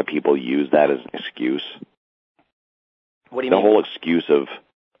think a lot of people use that as an excuse? What do you mean? The whole excuse of,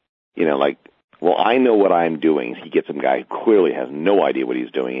 well, I know what I'm doing. He gets some guy who clearly has no idea what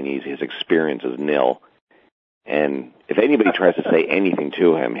he's doing, and his experience is nil. And if anybody tries to say anything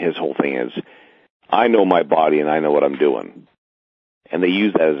to him, his whole thing is, I know my body and I know what I'm doing. And they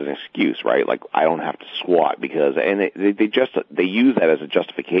use that as an excuse, right? Like, I don't have to squat because, and they use that as a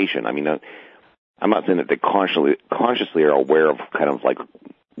justification. I mean, I'm not saying that they consciously are aware of kind of like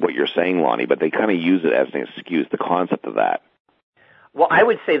what you're saying, Lonnie, but they kind of use it as an excuse, the concept of that. Well, I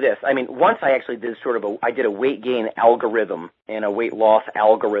would say this. I mean, once I actually did I did a weight gain algorithm and a weight loss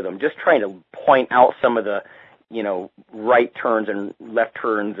algorithm, just trying to point out some of the, right turns and left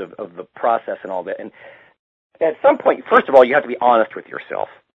turns of the process and all that. And at some point, first of all, you have to be honest with yourself.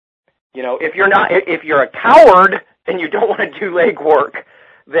 If you're a coward and you don't want to do leg work,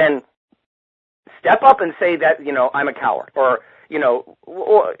 then step up and say that, I'm a coward, or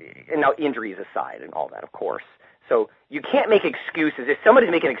and now injuries aside and all that, of course. So you can't make excuses. If somebody's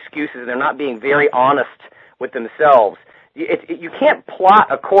making excuses and they're not being very honest with themselves, you can't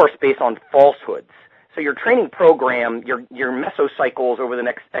plot a course based on falsehoods. So your training program, your mesocycles over the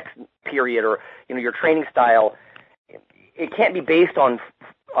next X period, or your training style, it can't be based on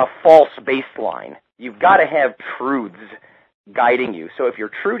a false baseline. You've got to have truths guiding you. So if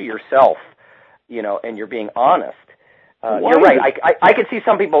you're true to yourself, and you're being honest, you're right. I could see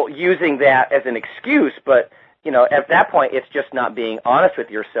some people using that as an excuse, but at that point, it's just not being honest with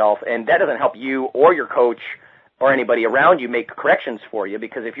yourself, and that doesn't help you or your coach or anybody around you make corrections for you,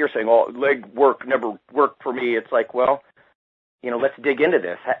 because if you're saying, oh, leg work never worked for me, it's like, well, let's dig into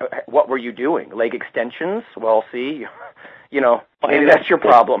this. What were you doing? Leg extensions? Well, see, maybe that's your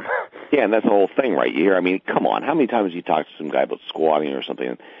problem. Yeah, and that's the whole thing right here. I mean, come on. How many times you talk to some guy about squatting or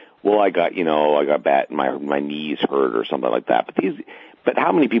something? Well, I got bad, my knees hurt or something like that. But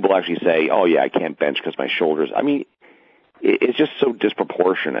how many people actually say, oh yeah, I can't bench because my shoulders? I mean, it's just so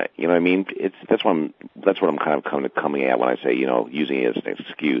disproportionate. You know what I mean? That's what I'm kind of coming at when I say, using it as an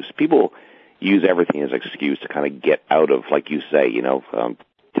excuse. People use everything as an excuse to kind of get out of, like you say, to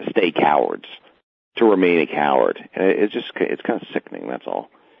stay cowards, to remain a coward. And it's kind of sickening. That's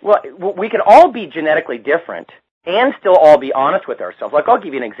all. Well, we can all be genetically different and still all be honest with ourselves. Like, I'll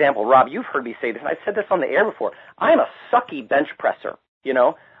give you an example. Rob, you've heard me say this, and I've said this on the air before. I'm a sucky bench presser,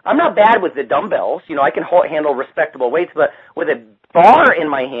 I'm not bad with the dumbbells. I can handle respectable weights, but with a bar in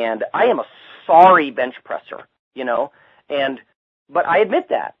my hand, I am a sorry bench presser, but I admit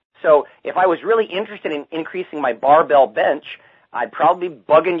that. So if I was really interested in increasing my barbell bench, I'd probably be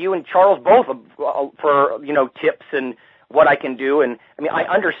bugging you and Charles both for, tips and what I can do. And I mean, I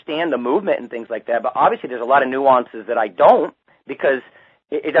understand the movement and things like that, but obviously there's a lot of nuances that I don't, because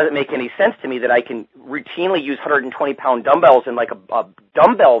it doesn't make any sense to me that I can routinely use 120-pound dumbbells in like a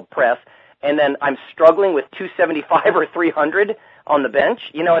dumbbell press, and then I'm struggling with 275 or 300 on the bench.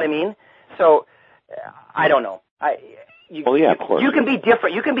 You know what I mean? So I don't know. Of course. You can be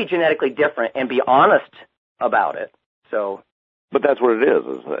different. You can be genetically different and be honest about it. So. But that's what it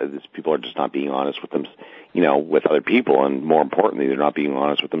is people are just not being honest with them, with other people, and more importantly, they're not being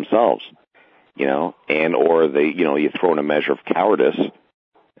honest with themselves, or they, you throw in a measure of cowardice,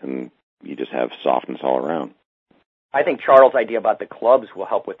 and you just have softness all around. I think Charles' idea about the clubs will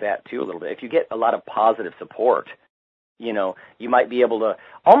help with that too a little bit. If you get a lot of positive support, you might be able to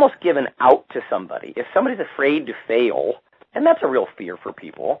almost give an out to somebody. If somebody's afraid to fail, and that's a real fear for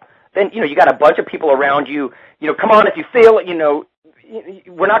people, then, you got a bunch of people around you, come on, if you fail,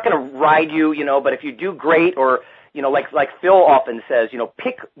 we're not going to ride you, but if you do great, or, like Phil often says,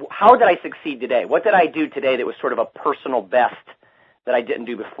 pick, how did I succeed today? What did I do today that was sort of a personal best that I didn't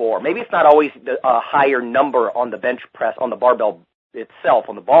do before? Maybe it's not always a higher number on the bench press, on the barbell itself,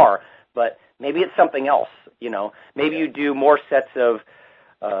 on the bar, but maybe it's something else, Maybe you do more sets of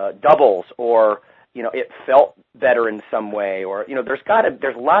doubles, or it felt better in some way, or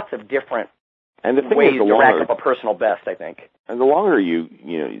there's lots of different ways to rack up a personal best, I think. And the longer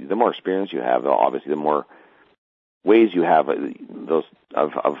the more experience you have, obviously, the more ways you have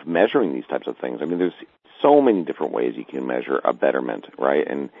of measuring these types of things. I mean, there's so many different ways you can measure a betterment, right?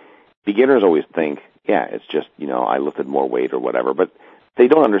 And beginners always think, yeah, it's just, I lifted more weight or whatever, but they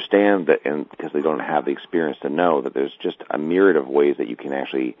don't understand that, and because they don't have the experience to know that there's just a myriad of ways that you can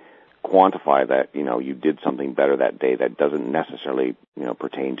actually quantify that, you did something better that day that doesn't necessarily,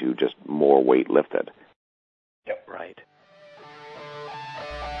 pertain to just more weight lifted. Yep, right.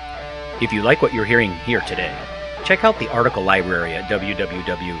 If you like what you're hearing here today, check out the article library at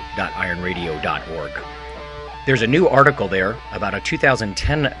www.ironradio.org. There's a new article there about a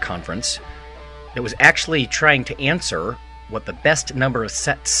 2010 conference that was actually trying to answer what the best number of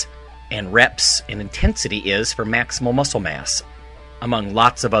sets and reps and intensity is for maximal muscle mass, among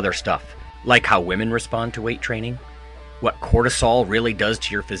lots of other stuff, like how women respond to weight training, what cortisol really does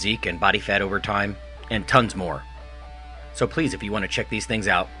to your physique and body fat over time, and tons more. So please, if you want to check these things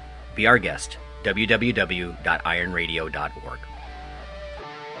out, be our guest, www.ironradio.org.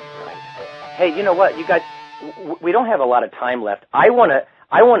 Hey, you know what, you guys, we don't have a lot of time left. I want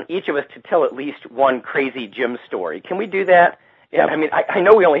each of us to tell at least one crazy gym story. Can we do that? Yeah. I mean, I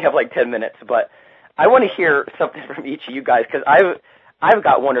know we only have like 10 minutes, but I want to hear something from each of you guys, because I've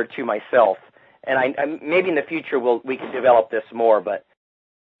got one or two myself, and I maybe in the future we can develop this more. But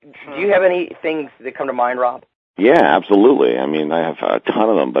do you have any things that come to mind, Rob? Yeah, absolutely. I mean, I have a ton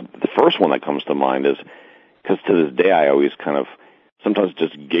of them, but the first one that comes to mind is, because to this day I always kind of sometimes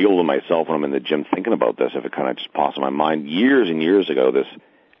just giggle to myself when I'm in the gym thinking about this, if it kind of just pops in my mind. Years and years ago, this,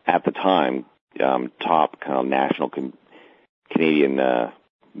 at the time, top kind of national Canadian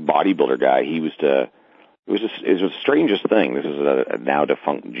bodybuilder guy, it was the strangest thing. This is a now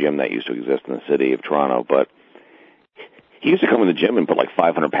defunct gym that used to exist in the city of Toronto, but he used to come in the gym and put like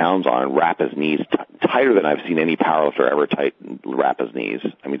 500 pounds on and wrap his knees tighter than I've seen any powerlifter ever wrap his knees.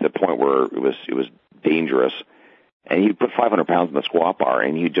 I mean, to the point where it was dangerous. And he'd put 500 pounds in the squat bar,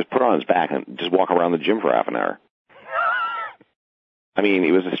 and he'd just put it on his back and just walk around the gym for half an hour. I mean,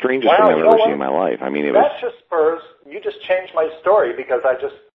 it was the strangest thing I've ever seen in my life. I mean, just spurs. You just changed my story, because that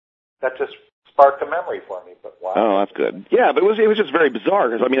just sparked a memory for me. But wow. Oh, that's good. Yeah, but it was just very bizarre,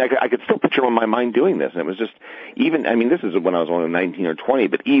 because I mean, I could still picture in my mind doing this, and it was just this is when I was only 19 or 20,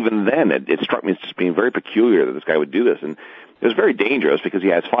 but even then, it struck me as just being very peculiar that this guy would do this, and it was very dangerous, because he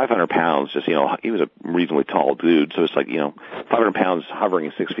has 500 pounds. Just he was a reasonably tall dude, so it's like 500 pounds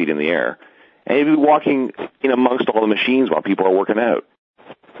hovering 6 feet in the air, and he'd be walking in amongst all the machines while people are working out,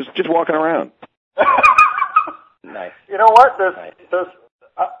 just walking around. Nice. You know what?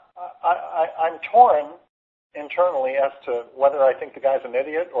 I'm torn internally as to whether I think the guy's an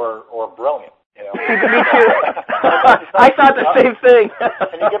idiot or brilliant. Me too. I thought the same thing.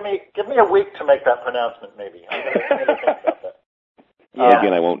 Can you give me a week to make that pronouncement? Maybe. I'm going to think about that. Yeah.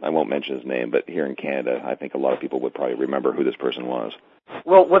 Again, I won't mention his name, but here in Canada, I think a lot of people would probably remember who this person was.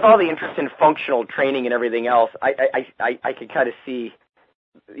 Well, with all the interest in functional training and everything else, I could kind of see,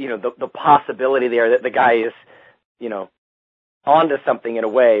 the possibility there that the guy is, onto something in a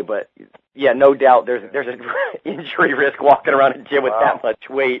way. But yeah, no doubt there's an injury risk walking around a gym with that much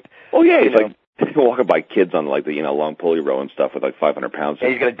weight. Oh yeah, he's like walking by kids on like the long pulley row and stuff with like 500 pounds. Yeah,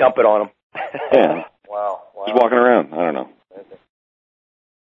 he's gonna dump it on them. Yeah. Wow. Just walking around. I don't know.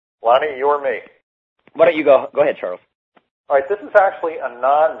 Lonnie, you or me? Why don't you go? Go ahead, Charles. All right, this is actually a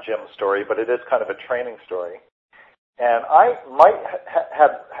non-gym story, but it is kind of a training story. And I might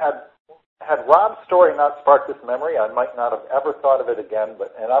had Rob's story not sparked this memory, I might not have ever thought of it again.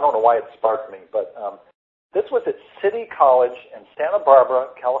 And I don't know why it sparked me. But this was at City College in Santa Barbara,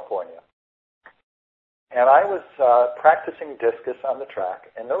 California. And I was practicing discus on the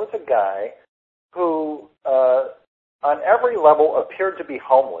track, and there was a guy who, on every level, appeared to be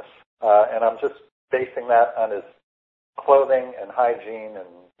homeless. And I'm just basing that on his clothing and hygiene and,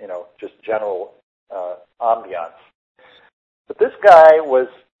 just general ambiance. But this guy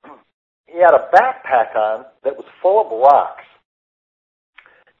he had a backpack on that was full of rocks.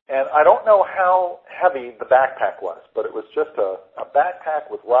 And I don't know how heavy the backpack was, but it was just a backpack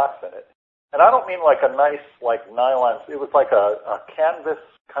with rocks in it. And I don't mean like a nice, nylon, it was like a canvas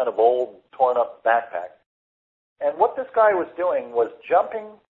kind of old, torn up backpack. And what this guy was doing was jumping,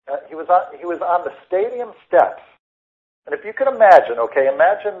 he was on the stadium steps. And if you can imagine,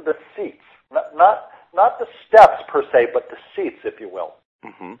 imagine the seats, not the steps per se, but the seats, if you will.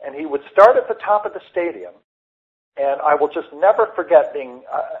 Mm-hmm. And he would start at the top of the stadium, and I will just never forget being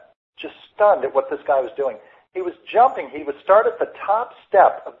just stunned at what this guy was doing. he was jumping. He would start at the top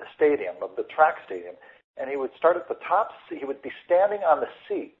step of the stadium, of the track stadium, and he would start at the top. He would be standing on the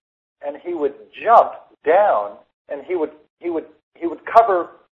seat, and he would jump down, and he would cover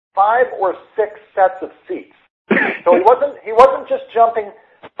 5 or 6 sets of seats. So he wasn't just jumping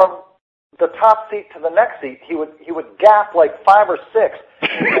from the top seat to the next seat. He would gap like 5 or 6,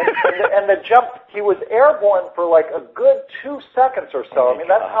 and the jump, he was airborne for like a good 2 seconds or so. I mean,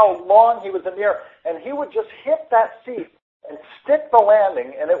 that's how long he was in the air, and he would just hit that seat and stick the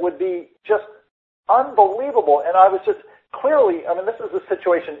landing, and it would be just unbelievable. And I was just clearly, I mean, this is a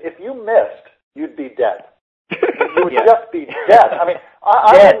situation. If you missed, you'd be dead. You would just be dead. I mean,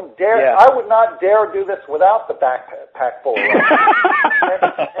 I wouldn't dare. Yeah. I would not dare do this without the backpack full of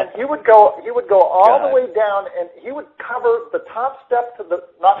runners. and he would go all the way down, and he would cover the top step to the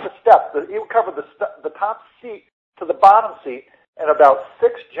he would cover the top seat to the bottom seat in about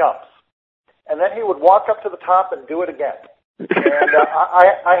 6 jumps, and then he would walk up to the top and do it again. And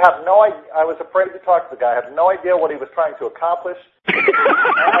I have no idea. I was afraid to talk to the guy. I had no idea what he was trying to accomplish.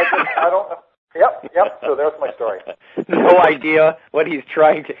 I don't know. Yep. So there's my story. No idea what he's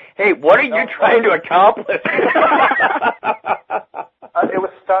trying to. Hey, what are you trying to accomplish? It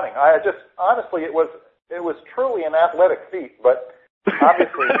was stunning. Honestly, it was truly an athletic feat. But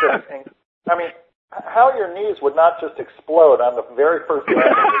obviously, I mean, how your knees would not just explode on the very first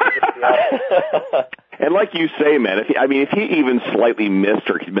landing. And like you say, man, if he even slightly missed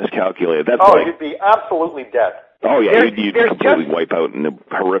or miscalculated, that's you'd be absolutely dead. Oh, yeah, you'd completely wipe out in a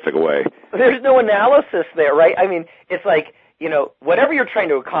horrific way. There's no analysis there, right? I mean, it's like, whatever you're trying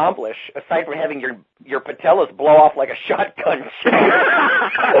to accomplish, aside from having your patellas blow off like a shotgun shell.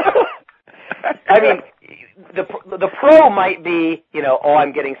 I mean, the pro might be,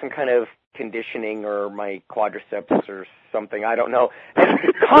 I'm getting some kind of conditioning or my quadriceps or something, I don't know. And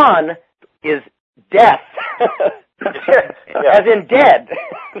the con is death. As in dead.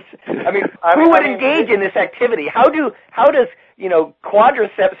 I mean, who would engage in this activity? How does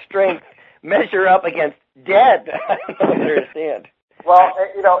quadricep strength measure up against dead? I don't understand. Well,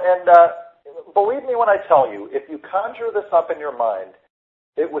 and believe me when I tell you, if you conjure this up in your mind,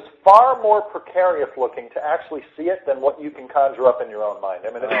 it was far more precarious looking to actually see it than what you can conjure up in your own mind.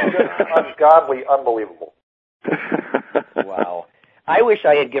 I mean, it's just ungodly, unbelievable. Wow. I wish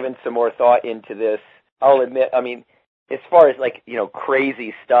I had given some more thought into this. I'll admit, I mean, as far as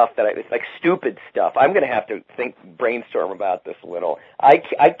crazy stuff it's like stupid stuff, I'm going to have to brainstorm about this a little. I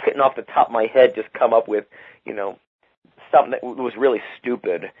couldn't off the top of my head just come up with, something that was really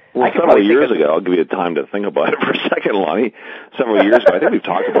stupid. Well, several years ago, I'll give you time to think about it for a second, Lonnie. Several years ago, I think we've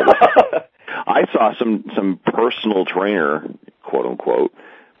talked about this. I saw some personal trainer, quote unquote,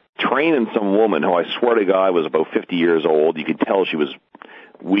 training some woman who I swear to God was about 50 years old. You could tell she was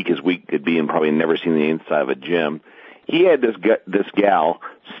weak as weak could be and probably never seen the inside of a gym. He had this gal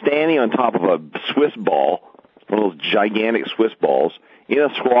standing on top of a Swiss ball, one of those gigantic Swiss balls, in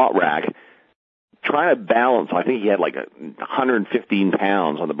a squat rack, trying to balance. I think he had like 115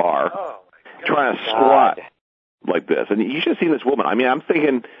 pounds on the bar, trying to squat like this. And you should see this woman. I mean, I'm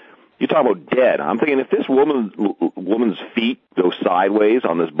thinking, you talk about dead. I'm thinking if this woman's feet go sideways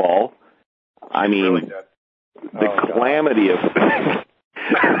on this ball, I mean, really the calamity of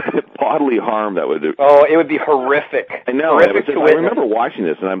bodily harm that would do. Oh, it would be horrific. I know. Horrific I remember watching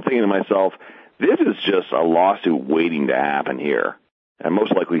this, and I'm thinking to myself, this is just a lawsuit waiting to happen here. And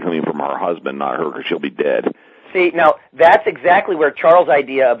most likely coming from her husband, not her, because she'll be dead. See, now, that's exactly where Charles'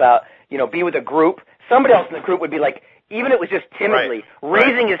 idea about, be with a group, somebody else in the group would be like, even if it was just timidly,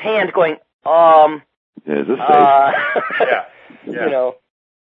 raising his hand going, is this safe?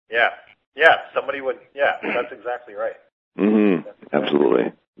 Yeah, somebody would, that's exactly right. Mm-hmm.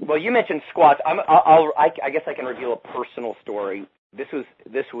 Absolutely. Well, you mentioned squats. I guess I can reveal a personal story. This was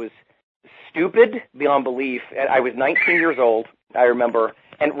stupid beyond belief. I was 19 years old, I remember.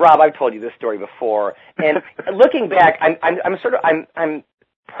 And Rob, I've told you this story before. And looking back, I'm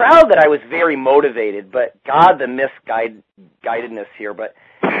proud that I was very motivated. But God, the misguidedness here. But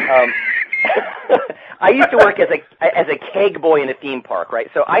I used to work as a keg boy in a theme park, right?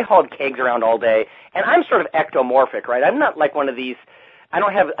 So I hauled kegs around all day, and I'm sort of ectomorphic, right? I'm not like one of these. I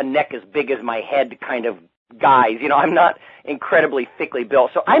don't have a neck as big as my head kind of guys. I'm not incredibly thickly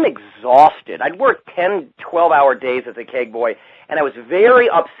built. So I'm exhausted. I'd work 10, 12-hour days as a keg boy, and I was very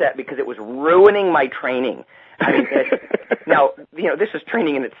upset because it was ruining my training. I mean, now, this is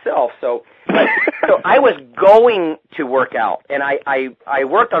training in itself. So I was going to work out, and I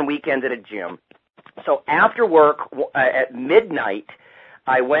worked on weekends at a gym. So after work, at midnight,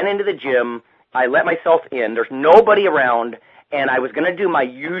 I went into the gym. I let myself in. There's nobody around. And I was going to do my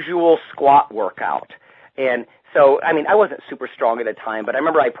usual squat workout. And so, I mean, I wasn't super strong at the time, but I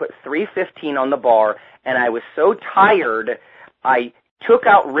remember I put 315 on the bar, and I was so tired, I took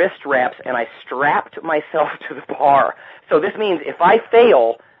out wrist wraps, and I strapped myself to the bar. So this means if I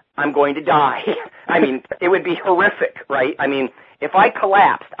fail, I'm going to die. I mean, it would be horrific, right? I mean, if I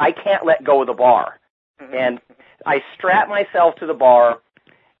collapsed, I can't let go of the bar. And I strapped myself to the bar,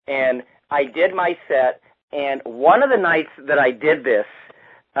 and I did my set, and one of the nights that I did this,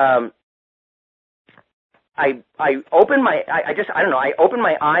 I opened I opened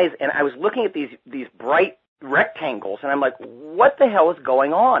my eyes, and I was looking at these bright rectangles, and I'm like, what the hell is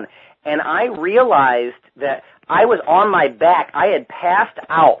going on? And I realized that I was on my back. I had passed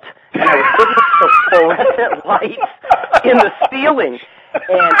out, and I was looking at the fluorescent lights in the ceiling,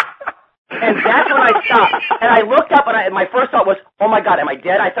 and that's when I stopped. And I looked up, and my first thought was, oh my God, am I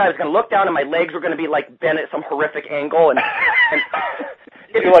dead? I thought I was going to look down, and my legs were going to be like bent at some horrific angle, and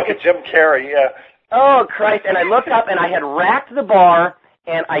you're like a Jim Carrey, yeah. Oh, Christ. And I looked up, and I had racked the bar,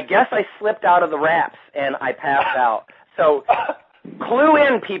 and I guess I slipped out of the wraps, and I passed out. So clue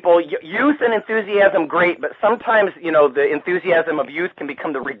in, people. Youth and enthusiasm, great, but sometimes, the enthusiasm of youth can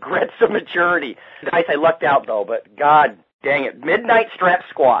become the regrets of maturity. Nice, I lucked out, though, but God dang it. Midnight strap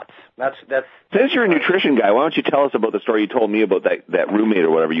squats. That's. Since you're a nutrition guy, why don't you tell us about the story you told me about that roommate or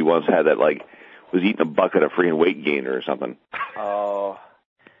whatever you once had that, was eating a bucket of freaking weight gainer or something? Oh.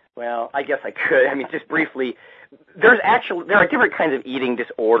 Well, I guess I could. I mean, just briefly, there are different kinds of eating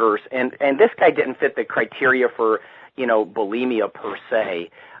disorders, and this guy didn't fit the criteria for, bulimia per se,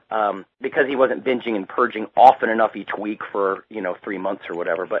 because he wasn't binging and purging often enough each week for, 3 months or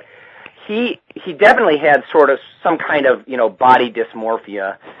whatever. But he definitely had sort of some kind of, body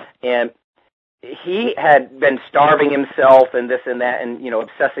dysmorphia, and he had been starving himself and this and that, and,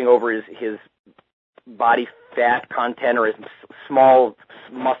 obsessing over his body fat content or his small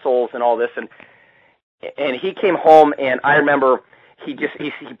muscles and all this, and he came home, and I remember he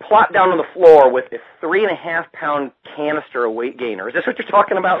plopped down on the floor with a 3.5 pound canister of weight gainer. Is this what you're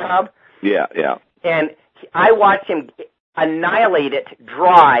talking about, Rob? Yeah. And I watched him annihilate it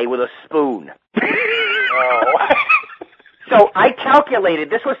dry with a spoon. Oh. So I calculated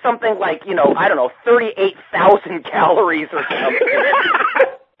this was something like 38,000 calories or something.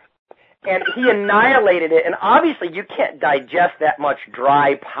 And he annihilated it, and obviously you can't digest that much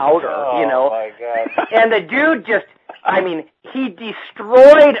dry powder, Oh, my God. And the dude he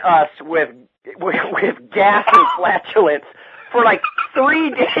destroyed us with gas and flatulence for 3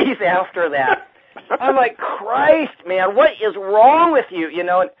 days after that. I'm like, Christ, man, what is wrong with you,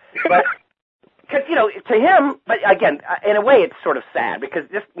 But, because, to him, but again, in a way it's sort of sad, because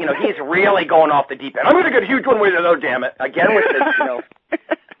this, he's really going off the deep end. I'm going to get a huge one way or another, damn it. Again with this,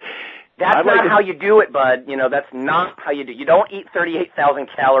 That's not how you do it, bud. That's not how you do it. You don't eat 38,000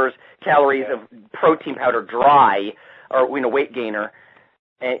 calories of protein powder dry or, weight gainer,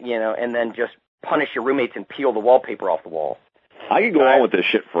 and then just punish your roommates and peel the wallpaper off the wall. I could go on with this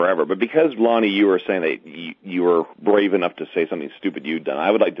shit forever, but because, Lonnie, you were saying that you were brave enough to say something stupid you'd done,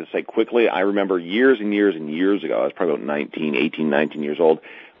 I would like to say quickly, I remember years and years and years ago, I was probably about 19 years old,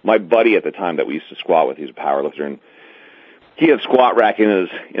 my buddy at the time that we used to squat with, he was a powerlifter, and he had a squat rack in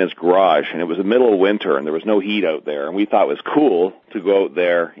his garage, and it was the middle of winter, and there was no heat out there, and we thought it was cool to go out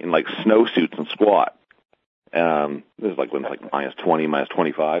there in snowsuits and squat. This is when it's minus 20, minus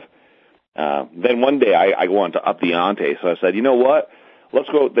 25. Then one day I go on to up the ante, so I said, you know what? Let's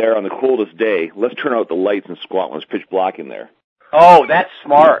go out there on the coldest day. Let's turn out the lights and squat when it's pitch black in there. Oh, that's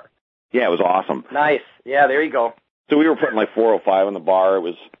smart. Yeah, it was awesome. Nice. Yeah, there you go. So we were putting 405 on the bar. It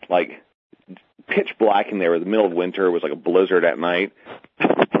was pitch black in there. It was the middle of winter. It was a blizzard at night.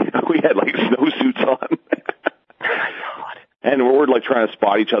 We had snowsuits on. Oh my God. And we're trying to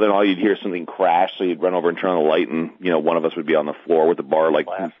spot each other, and all you'd hear is something crash, so you'd run over and turn on the light, and one of us would be on the floor with the bar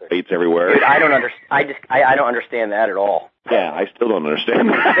weights everywhere. Dude, I don't understand that at all. Yeah, I still don't understand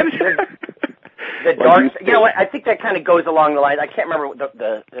that. The dark. You know what? I think that kind of goes along the line. I can't remember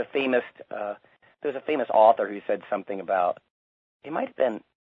the famous. There's a famous author who said something about. It might have been.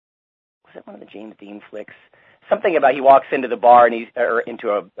 Was it one of the James Dean flicks? Something about he walks into the bar and or into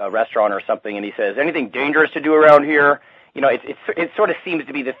a restaurant or something, and he says, "Anything dangerous to do around here?" It sort of seems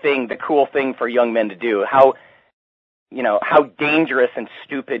to be the cool thing for young men to do. How dangerous and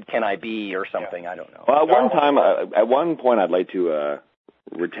stupid can I be, or something? Yeah. I don't know. Well, at one point, I'd like to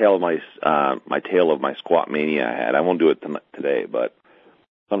retell my tale of my squat mania I had. I won't do it today, but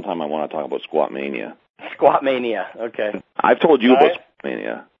sometime I want to talk about squat mania. Squat mania. Okay. I've told you about squat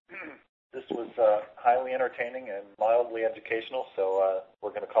mania. This was highly entertaining and mildly educational, so we're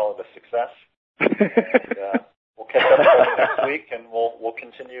going to call it a success. And, we'll catch up next week, and we'll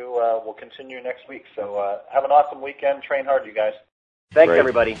we'll continue next week. So have an awesome weekend. Train hard, you guys. Thanks,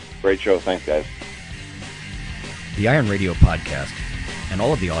 everybody. Great show. Thanks, guys. The Iron Radio podcast and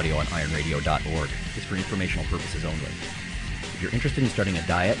all of the audio on ironradio.org is for informational purposes only. If you're interested in starting a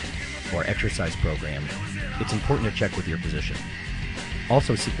diet or exercise program, it's important to check with your physician.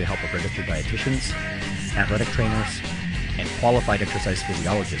 Also seek the help of registered dietitians, athletic trainers, and qualified exercise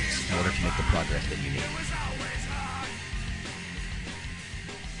physiologists in order to make the progress that you need.